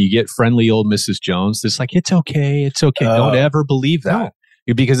lie when you get friendly old Mrs. Jones. It's like, it's okay. It's okay. Don't ever believe that.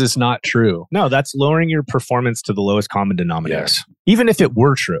 Because it's not true. No, that's lowering your performance to the lowest common denominator. Yes. Even if it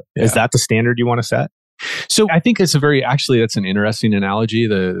were true. Yeah. Is that the standard you want to set? So I think that's that's an interesting analogy,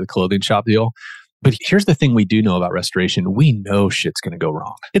 the clothing shop deal. But here's the thing we do know about restoration. We know shit's going to go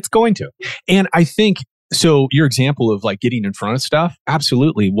wrong. It's going to. And I think, so your example of like getting in front of stuff,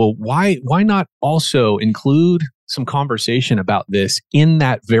 absolutely. Well, why not also include some conversation about this in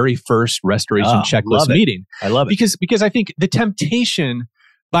that very first restoration checklist meeting? I love it. Because I think the temptation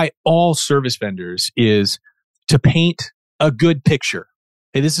by all service vendors is to paint a good picture.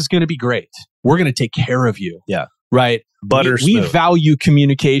 Hey, this is going to be great. We're going to take care of you. Yeah. Right. We value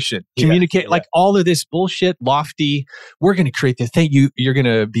communication. Like all of this bullshit, lofty. We're going to create this thing. You're going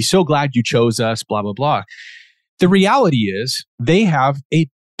to be so glad you chose us, blah, blah, blah. The reality is they have a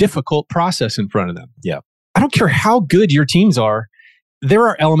difficult process in front of them. Yeah. I don't care how good your teams are. There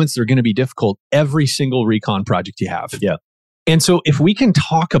are elements that are going to be difficult every single recon project you have. Yeah. And so if we can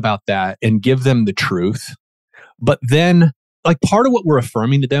talk about that and give them the truth, but then like part of what we're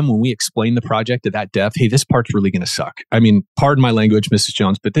affirming to them when we explain the project at that depth, hey, this part's really going to suck. I mean, pardon my language, Mrs.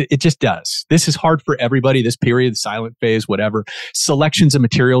 Jones, but it just does. This is hard for everybody, this period, the silent phase, whatever. Selections of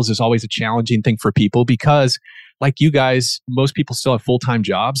materials is always a challenging thing for people because like you guys, most people still have full-time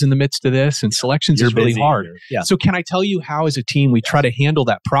jobs in the midst of this, and selections is really hard. Yeah. So can I tell you how as a team we try to handle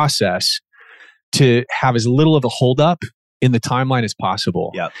that process to have as little of a holdup in the timeline as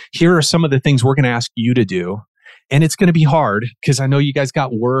possible? Yep. Here are some of the things we're going to ask you to do. And it's going to be hard because I know you guys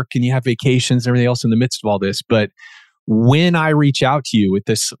got work and you have vacations and everything else in the midst of all this. But when I reach out to you with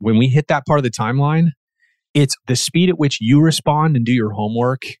this, when we hit that part of the timeline, it's the speed at which you respond and do your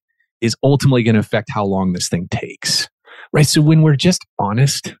homework is ultimately going to affect how long this thing takes. Right. So when we're just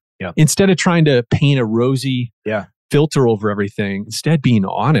honest, instead of trying to paint a rosy filter over everything, instead being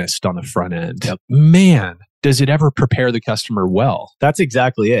honest on the front end, man, does it ever prepare the customer well? That's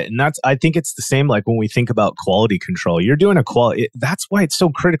exactly it. And I think it's the same like when we think about quality control. You're doing a quality, that's why it's so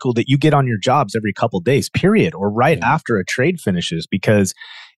critical that you get on your jobs every couple of days, period, or right after a trade finishes, because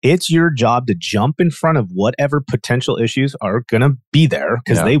it's your job to jump in front of whatever potential issues are going to be there,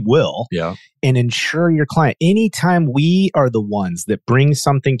 because they will, and ensure your client. Anytime we are the ones that bring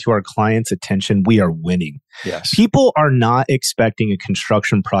something to our client's attention, we are winning. Yes. People are not expecting a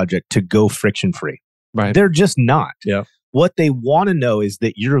construction project to go friction-free. Right. They're just not. Yeah. What they want to know is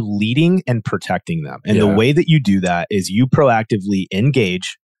that you're leading and protecting them. And the way that you do that is you proactively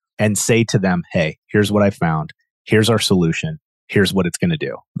engage and say to them, hey, here's what I found. Here's our solution. Here's what it's going to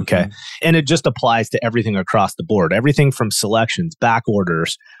do. Okay. And it just applies to everything across the board. Everything from selections, back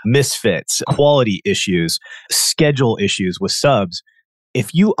orders, misfits, quality issues, schedule issues with subs.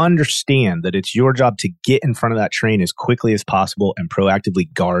 If you understand that it's your job to get in front of that train as quickly as possible and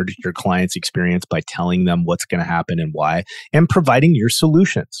proactively guard your client's experience by telling them what's going to happen and why, and providing your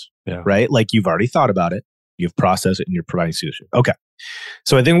solutions, right? Like you've already thought about it, you've processed it, and you're providing solutions. Okay.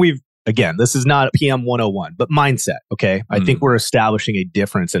 So I think again, this is not PM 101, but mindset. Okay. I think we're establishing a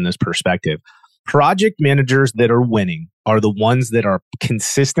difference in this perspective. Project managers that are winning are the ones that are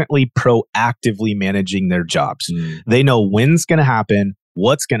consistently proactively managing their jobs. They know when's going to happen,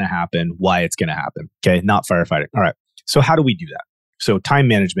 what's going to happen, why it's going to happen. Okay. Not firefighting. All right. So how do we do that? So time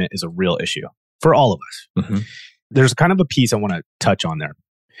management is a real issue for all of us. There's kind of a piece I want to touch on there.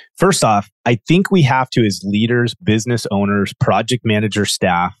 First off, I think we have to, as leaders, business owners, project manager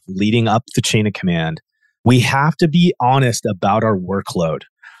staff, leading up the chain of command, we have to be honest about our workload.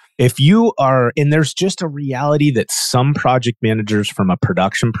 If you are, and there's just a reality that some project managers from a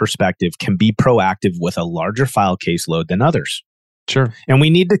production perspective can be proactive with a larger file caseload than others. Sure. And we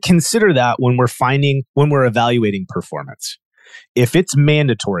need to consider that when we're evaluating performance. If it's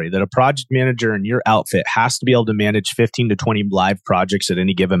mandatory that a project manager in your outfit has to be able to manage 15 to 20 live projects at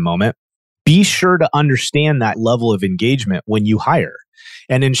any given moment, be sure to understand that level of engagement when you hire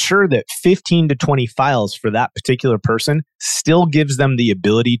and ensure that 15 to 20 files for that particular person still gives them the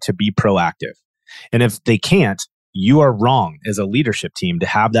ability to be proactive. And if they can't, you are wrong as a leadership team to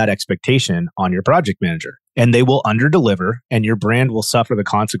have that expectation on your project manager, and they will underdeliver and your brand will suffer the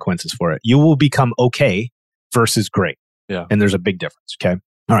consequences for it. You will become okay versus great. Yeah. And there's a big difference. Okay.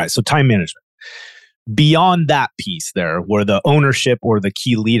 All right. So time management. Beyond that piece there, where the ownership or the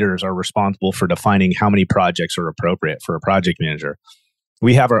key leaders are responsible for defining how many projects are appropriate for a project manager,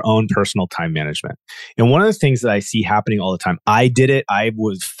 we have our own personal time management. And one of the things that I see happening all the time, I did it,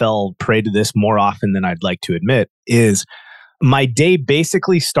 fell prey to this more often than I'd like to admit, is my day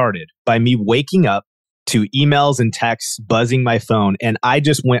basically started by me waking up to emails and texts, buzzing my phone. And I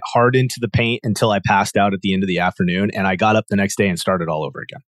just went hard into the paint until I passed out at the end of the afternoon. And I got up the next day and started all over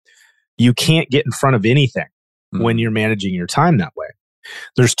again. You can't get in front of anything when you're managing your time that way.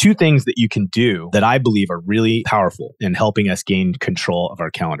 There's two things that you can do that I believe are really powerful in helping us gain control of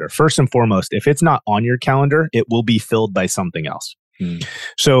our calendar. First and foremost, if it's not on your calendar, it will be filled by something else.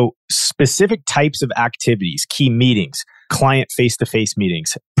 So specific types of activities, key meetings, client face-to-face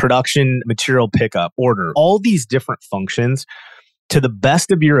meetings, production material pickup, order, all these different functions, to the best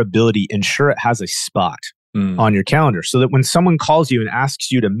of your ability, ensure it has a spot on your calendar so that when someone calls you and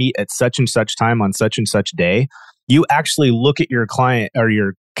asks you to meet at such and such time on such and such day, you actually look at your client or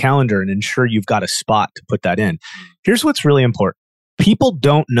your calendar and ensure you've got a spot to put that in. Here's what's really important. People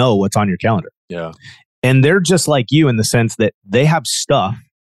don't know what's on your calendar. Yeah. And they're just like you in the sense that they have stuff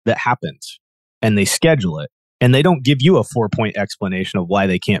that happens and they schedule it and they don't give you a 4-point explanation of why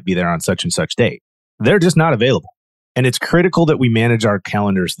they can't be there on such and such date. They're just not available. And it's critical that we manage our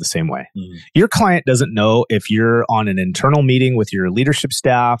calendars the same way. Your client doesn't know if you're on an internal meeting with your leadership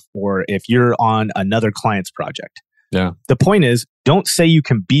staff or if you're on another client's project. Yeah. The point is, don't say you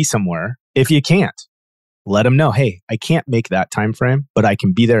can be somewhere if you can't. Let them know, hey, I can't make that time frame, but I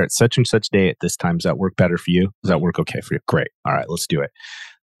can be there at such and such day at this time. Does that work better for you? Does that work okay for you? Great. All right, let's do it.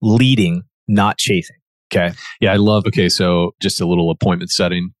 Leading, not chasing. Okay. Yeah, I love, so just a little appointment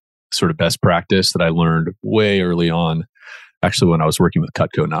setting. sort of best practice that I learned way early on, actually when I was working with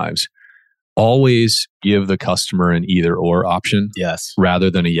Cutco knives. Always give the customer an either or option rather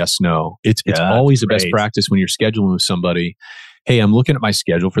than a yes, no. It's always a best practice when you're scheduling with somebody. Hey, I'm looking at my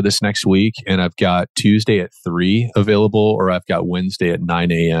schedule for this next week and I've got Tuesday at 3 available, or I've got Wednesday at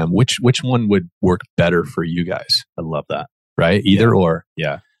 9 a.m. Which one would work better for you guys? I love that. Right? Either or.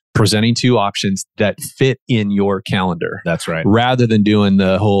 Yeah. Presenting two options that fit in your calendar. That's right. Rather than doing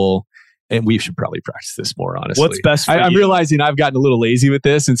the whole, and we should probably practice this more, honestly. What's best for you? I'm realizing I've gotten a little lazy with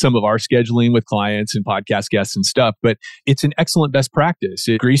this in some of our scheduling with clients and podcast guests and stuff, but it's an excellent best practice.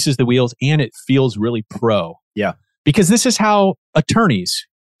 It greases the wheels and it feels really pro. Yeah. Because this is how attorneys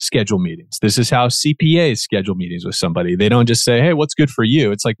schedule meetings. This is how CPAs schedule meetings with somebody. They don't just say, hey, what's good for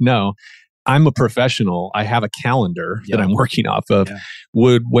you? It's like, no, I'm a professional. I have a calendar that I'm working off of. Yeah.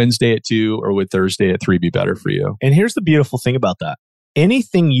 Would Wednesday at 2 or would Thursday at 3 be better for you? And here's the beautiful thing about that.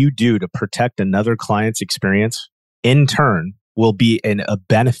 Anything you do to protect another client's experience, in turn, will be a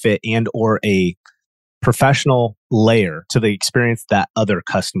benefit and or a professional layer to the experience that other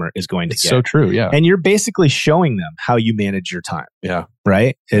customer is going to get. So true, yeah. And you're basically showing them how you manage your time. Yeah.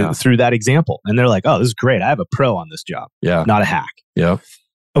 Right? Yeah. Through that example. And they're like, oh, this is great. I have a pro on this job. Yeah. Not a hack. Yeah.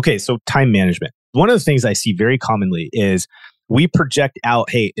 Okay, so time management. One of the things I see very commonly is we project out,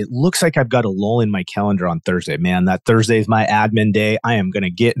 hey, it looks like I've got a lull in my calendar on Thursday. Man, that Thursday is my admin day. I am going to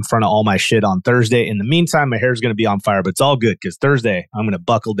get in front of all my shit on Thursday. In the meantime, my hair is going to be on fire, but it's all good because Thursday, I'm going to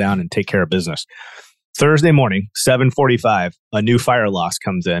buckle down and take care of business. Thursday morning, 7:45, a new fire loss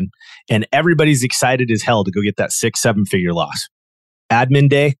comes in and everybody's excited as hell to go get that 6-7 figure loss. Admin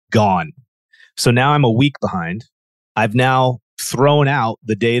day, gone. So now I'm a week behind. I've now thrown out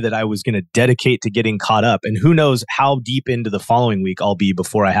the day that I was going to dedicate to getting caught up. And who knows how deep into the following week I'll be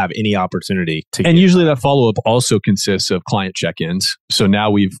before I have any opportunity to. And usually that follow-up also consists of client check-ins. So now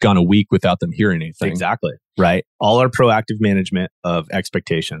we've gone a week without them hearing anything. Exactly. Right. All our proactive management of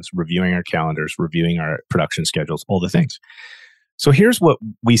expectations, reviewing our calendars, reviewing our production schedules, all the things. So here's what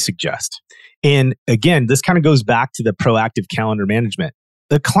we suggest. And again, this kind of goes back to the proactive calendar management.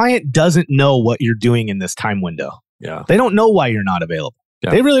 The client doesn't know what you're doing in this time window. Yeah. They don't know why you're not available.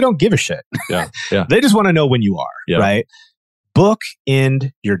 Yeah. They really don't give a shit. Yeah. Yeah. They just want to know when you are, right? Book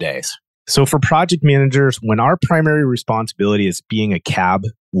end your days. So for project managers, when our primary responsibility is being a cab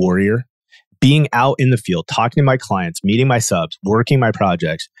warrior, being out in the field, talking to my clients, meeting my subs, working my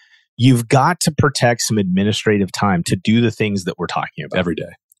projects, you've got to protect some administrative time to do the things that we're talking about. Every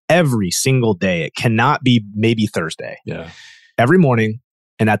day. Every single day. It cannot be maybe Thursday. Yeah. Every morning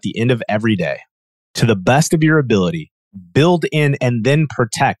and at the end of every day. To the best of your ability, build in and then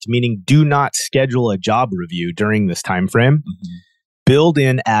protect, meaning do not schedule a job review during this time frame. Mm-hmm. Build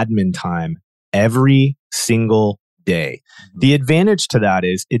in admin time every single day. Mm-hmm. The advantage to that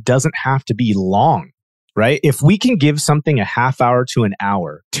is it doesn't have to be long, right? If we can give something a half hour to an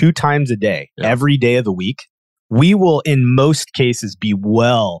hour, 2 times a day, every day of the week, we will in most cases be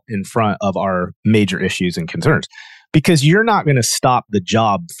well in front of our major issues and concerns. Because you're not going to stop the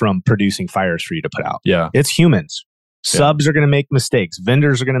job from producing fires for you to put out. Yeah. It's humans. Subs are going to make mistakes.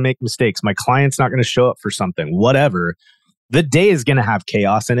 Vendors are going to make mistakes. My client's not going to show up for something, whatever. The day is going to have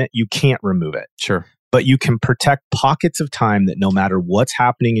chaos in it. You can't remove it. Sure. But you can protect pockets of time that no matter what's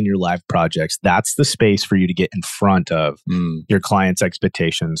happening in your live projects, that's the space for you to get in front of your client's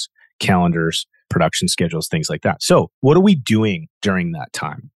expectations, calendars, production schedules, things like that. So what are we doing during that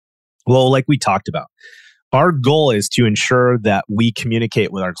time? Well, like we talked about, our goal is to ensure that we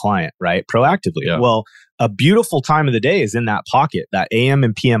communicate with our client, right? Proactively. Yeah. Well, a beautiful time of the day is in that pocket, that AM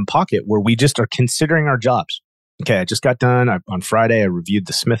and PM pocket where we just are considering our jobs. Okay, I just got done. On Friday, I reviewed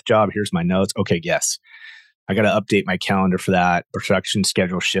the Smith job. Here's my notes. Okay, yes. I got to update my calendar for that. Production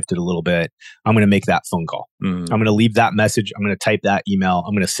schedule shifted a little bit. I'm going to make that phone call. I'm going to leave that message. I'm going to type that email.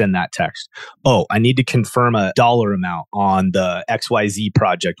 I'm going to send that text. Oh, I need to confirm a dollar amount on the XYZ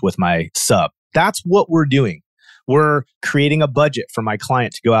project with my sub. That's what we're doing. We're creating a budget for my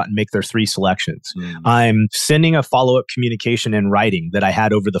client to go out and make their 3 selections. I'm sending a follow-up communication in writing that I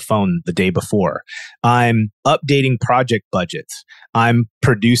had over the phone the day before. I'm updating project budgets. I'm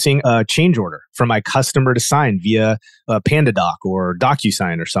producing a change order for my customer to sign via PandaDoc or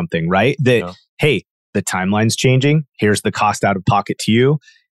DocuSign or something, right? Hey, the timeline's changing. Here's the cost out of pocket to you,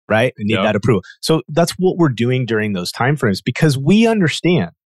 right? I need that approval. So that's what we're doing during those timeframes because we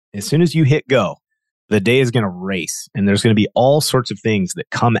understand as soon as you hit go, the day is going to race and there's going to be all sorts of things that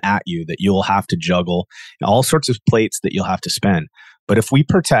come at you that you'll have to juggle, and all sorts of plates that you'll have to spin. But if we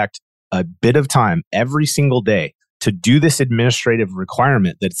protect a bit of time every single day to do this administrative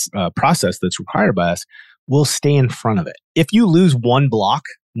requirement that's a process that's required by us, we'll stay in front of it. If you lose one block,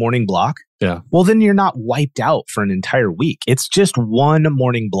 morning block, well, then you're not wiped out for an entire week. It's just one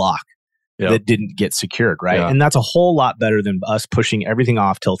morning block that didn't get secured, right? Yeah. And that's a whole lot better than us pushing everything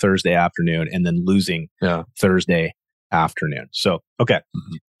off till Thursday afternoon and then losing Thursday afternoon. So, okay,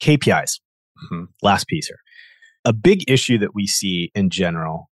 KPIs. Last piece here. A big issue that we see in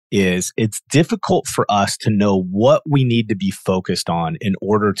general is it's difficult for us to know what we need to be focused on in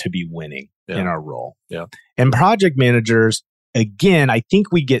order to be winning in our role. And project managers, again, I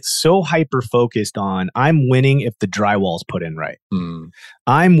think we get so hyper-focused on, I'm winning if the drywall's put in right.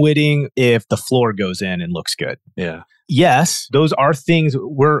 I'm winning if the floor goes in and looks good. Yes, those are things.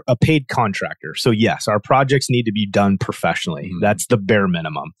 We're a paid contractor. So yes, our projects need to be done professionally. That's the bare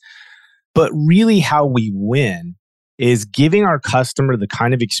minimum. But really how we win is giving our customer the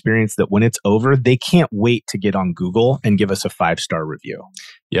kind of experience that when it's over, they can't wait to get on Google and give us a 5-star review.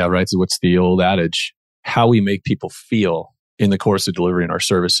 Yeah, right. So what's the old adage? How we make people feel in the course of delivering our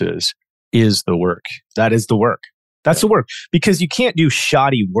services is the work. That is the work. That's the work. Because you can't do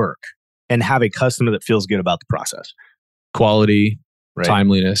shoddy work and have a customer that feels good about the process. Quality,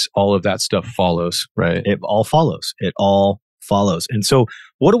 timeliness, all of that stuff follows, right? It all follows. It all follows. And so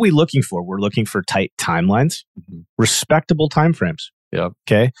what are we looking for? We're looking for tight timelines, respectable timeframes.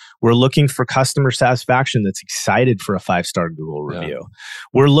 Okay. We're looking for customer satisfaction that's excited for a 5-star Google review.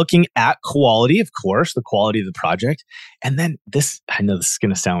 We're looking at quality, of course, the quality of the project. And then this, I know this is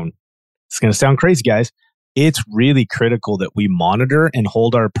going to sound crazy, guys. It's really critical that we monitor and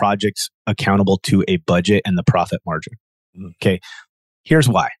hold our projects accountable to a budget and the profit margin. Okay. Here's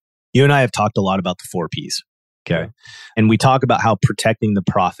why. You and I have talked a lot about the 4 Ps. Okay. And we talk about how protecting the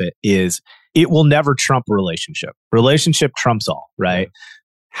profit is, it will never trump a relationship. Relationship trumps all, right?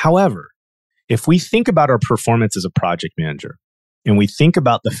 However, if we think about our performance as a project manager and we think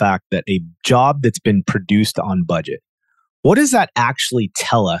about the fact that a job that's been produced on budget, what does that actually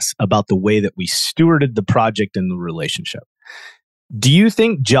tell us about the way that we stewarded the project and the relationship? Do you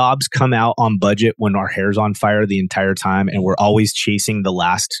think jobs come out on budget when our hair's on fire the entire time and we're always chasing the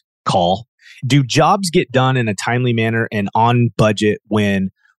last call? Do jobs get done in a timely manner and on budget when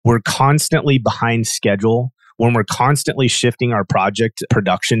we're constantly behind schedule, when we're constantly shifting our project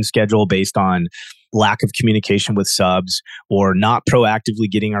production schedule based on lack of communication with subs or not proactively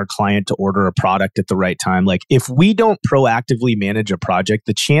getting our client to order a product at the right time? Like if we don't proactively manage a project,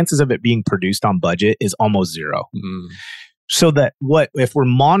 the chances of it being produced on budget is almost zero. So that if we're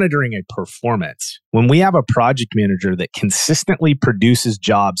monitoring a performance, when we have a project manager that consistently produces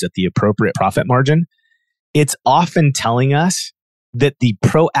jobs at the appropriate profit margin, it's often telling us that the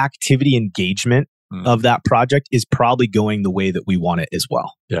proactivity engagement of that project is probably going the way that we want it as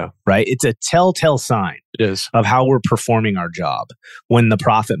well. Right? It's a telltale sign of how we're performing our job when the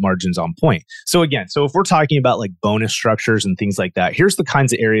profit margin's on point. So again, if we're talking about like bonus structures and things like that, here's the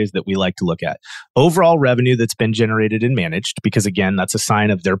kinds of areas that we like to look at. Overall revenue that's been generated and managed, because again, that's a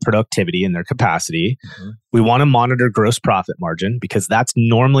sign of their productivity and their capacity. We want to monitor gross profit margin because that's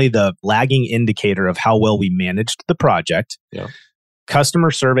normally the lagging indicator of how well we managed the project.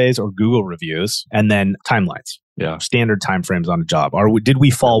 Customer surveys or Google reviews, and then timelines. Standard timeframes on a job. Did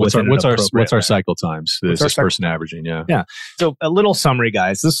we fall within what's our cycle times? Is this person averaging? So a little summary,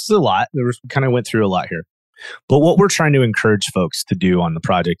 guys. This is a lot. We kind of went through a lot here. But what we're trying to encourage folks to do on the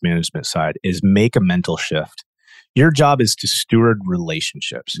project management side is make a mental shift. Your job is to steward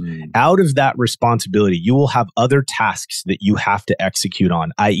relationships. Out of that responsibility, you will have other tasks that you have to execute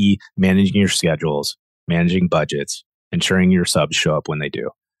on, i.e. managing your schedules, managing budgets, ensuring your subs show up when they do.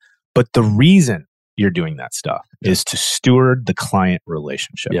 But the reason you're doing that stuff is to steward the client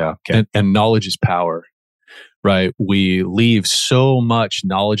relationship. Okay? And knowledge is power, right? We leave so much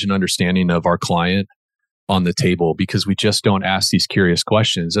knowledge and understanding of our client on the table because we just don't ask these curious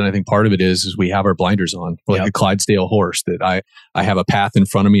questions. And I think part of it is we have our blinders on, like a Clydesdale horse, that I have a path in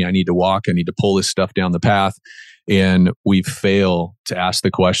front of me. I need to walk. I need to pull this stuff down the path. And we fail to ask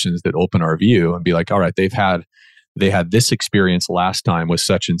the questions that open our view and be like, all right, they had this experience last time with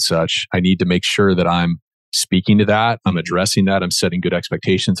such and such. I need to make sure that I'm speaking to that. I'm addressing that. I'm setting good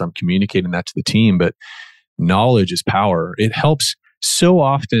expectations. I'm communicating that to the team. But knowledge is power. It helps so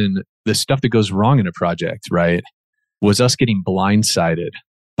often. The stuff that goes wrong in a project, right, was us getting blindsided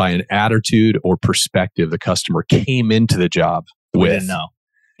by an attitude or perspective the customer came into the job with. We didn't know.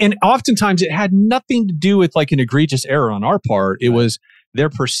 And oftentimes it had nothing to do with like an egregious error on our part. It was their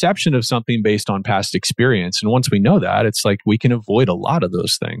perception of something based on past experience. And once we know that, it's like we can avoid a lot of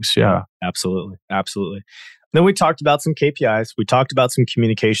those things. Absolutely. Then we talked about some KPIs. We talked about some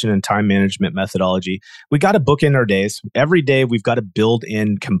communication and time management methodology. We got to book in our days. Every day, we've got to build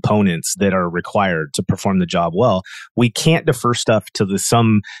in components that are required to perform the job well. We can't defer stuff to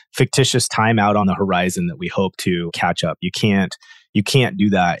some fictitious time out on the horizon that we hope to catch up. You can't do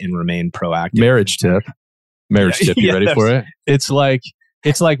that and remain proactive. Marriage tip. You ready for it? It's like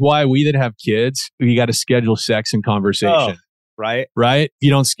why we that have kids, you got to schedule sex and conversation. Right. If you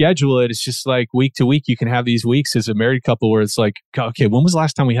don't schedule it, it's just like week to week. You can have these weeks as a married couple where it's like, okay, when was the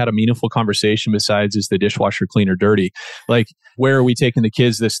last time we had a meaningful conversation besides is the dishwasher clean or dirty? Like, where are we taking the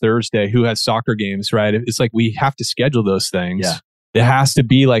kids this Thursday? Who has soccer games, right? It's like we have to schedule those things. Yeah. It has to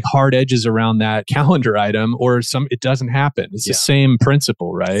be like hard edges around that calendar item or it doesn't happen. It's the same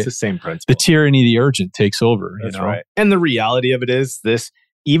principle, right? It's the same principle. The tyranny of the urgent takes over. That's right. And the reality of it is this,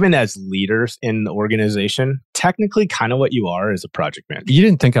 even as leaders in the organization, technically kind of what you are is a project manager. You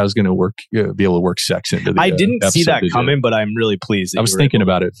didn't think I was going to be able to work sex into the I didn't see that coming, but I'm really pleased. I was thinking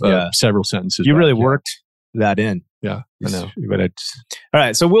about it several sentences. You really worked that in. Yeah, I know. All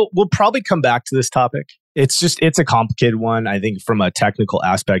right. So we'll probably come back to this topic. It's a complicated one. I think from a technical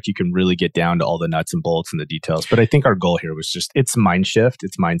aspect, you can really get down to all the nuts and bolts and the details. But I think our goal here was it's mind shift.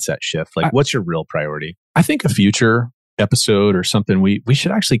 It's mindset shift. Like, what's your real priority? I think a future episode or something, we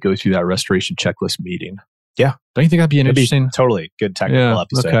should actually go through that restoration checklist meeting. Yeah. Don't you think that'd be interesting? Totally good technical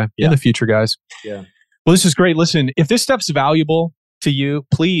episode. Okay. Yeah. In the future, guys. Yeah. Well, this is great. Listen, if this stuff's valuable to you,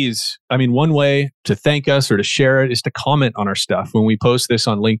 please, one way to thank us or to share it is to comment on our stuff. When we post this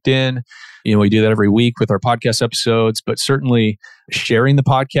on LinkedIn, we do that every week with our podcast episodes, but certainly sharing the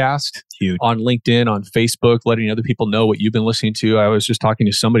podcast on LinkedIn, on Facebook, letting other people know what you've been listening to. I was just talking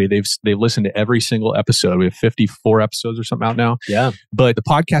to somebody, they've listened to every single episode. We have 54 episodes or something out now. Yeah. But the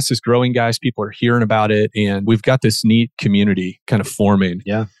podcast is growing, guys. People are hearing about it, and we've got this neat community kind of forming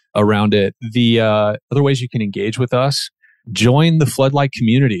around it. The other ways you can engage with us, join the Floodlight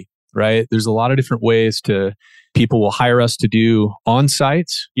community, right? There's a lot of different ways people will hire us to do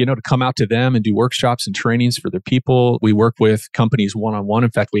on-sites, to come out to them and do workshops and trainings for their people. We work with companies one-on-one.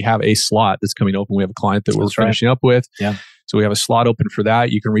 In fact, we have a slot that's coming open. We have a client that we're finishing up with. Yeah. So we have a slot open for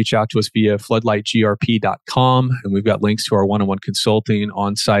that. You can reach out to us via floodlightgrp.com. And we've got links to our one-on-one consulting,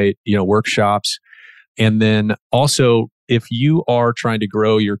 on-site, workshops. And then also, if you are trying to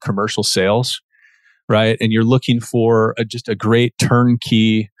grow your commercial sales, right, and you're looking for just a great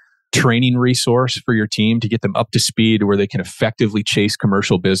turnkey training resource for your team to get them up to speed where they can effectively chase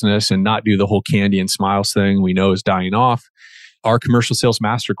commercial business and not do the whole candy and smiles thing we know is dying off. Our commercial sales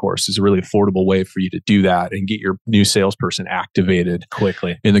master course is a really affordable way for you to do that and get your new salesperson activated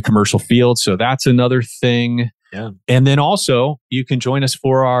quickly in the commercial field. So that's another thing. Yeah. And then also, you can join us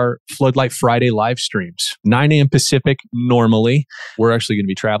for our Floodlight Friday live streams, 9 a.m. Pacific normally. We're actually going to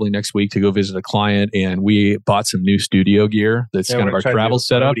be traveling next week to go visit a client, and we bought some new studio gear. That's kind of our travel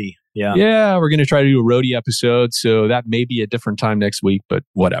setup. Yeah, we're going to try to do a roadie episode. So that may be a different time next week, but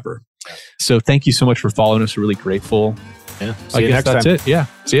whatever. So thank you so much for following us. We're really grateful. Yeah. See you next time. That's it. Yeah.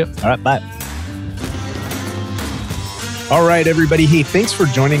 See you. All right. Bye. All right, everybody. Hey, thanks for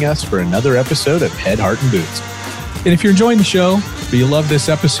joining us for another episode of Head, Heart, and Boots. And if you're enjoying the show, or you love this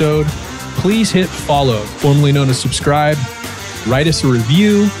episode, please hit follow, formerly known as subscribe, write us a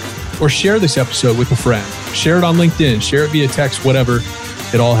review, or share this episode with a friend. Share it on LinkedIn, share it via text, whatever.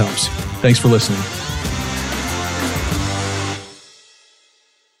 It all helps. Thanks for listening.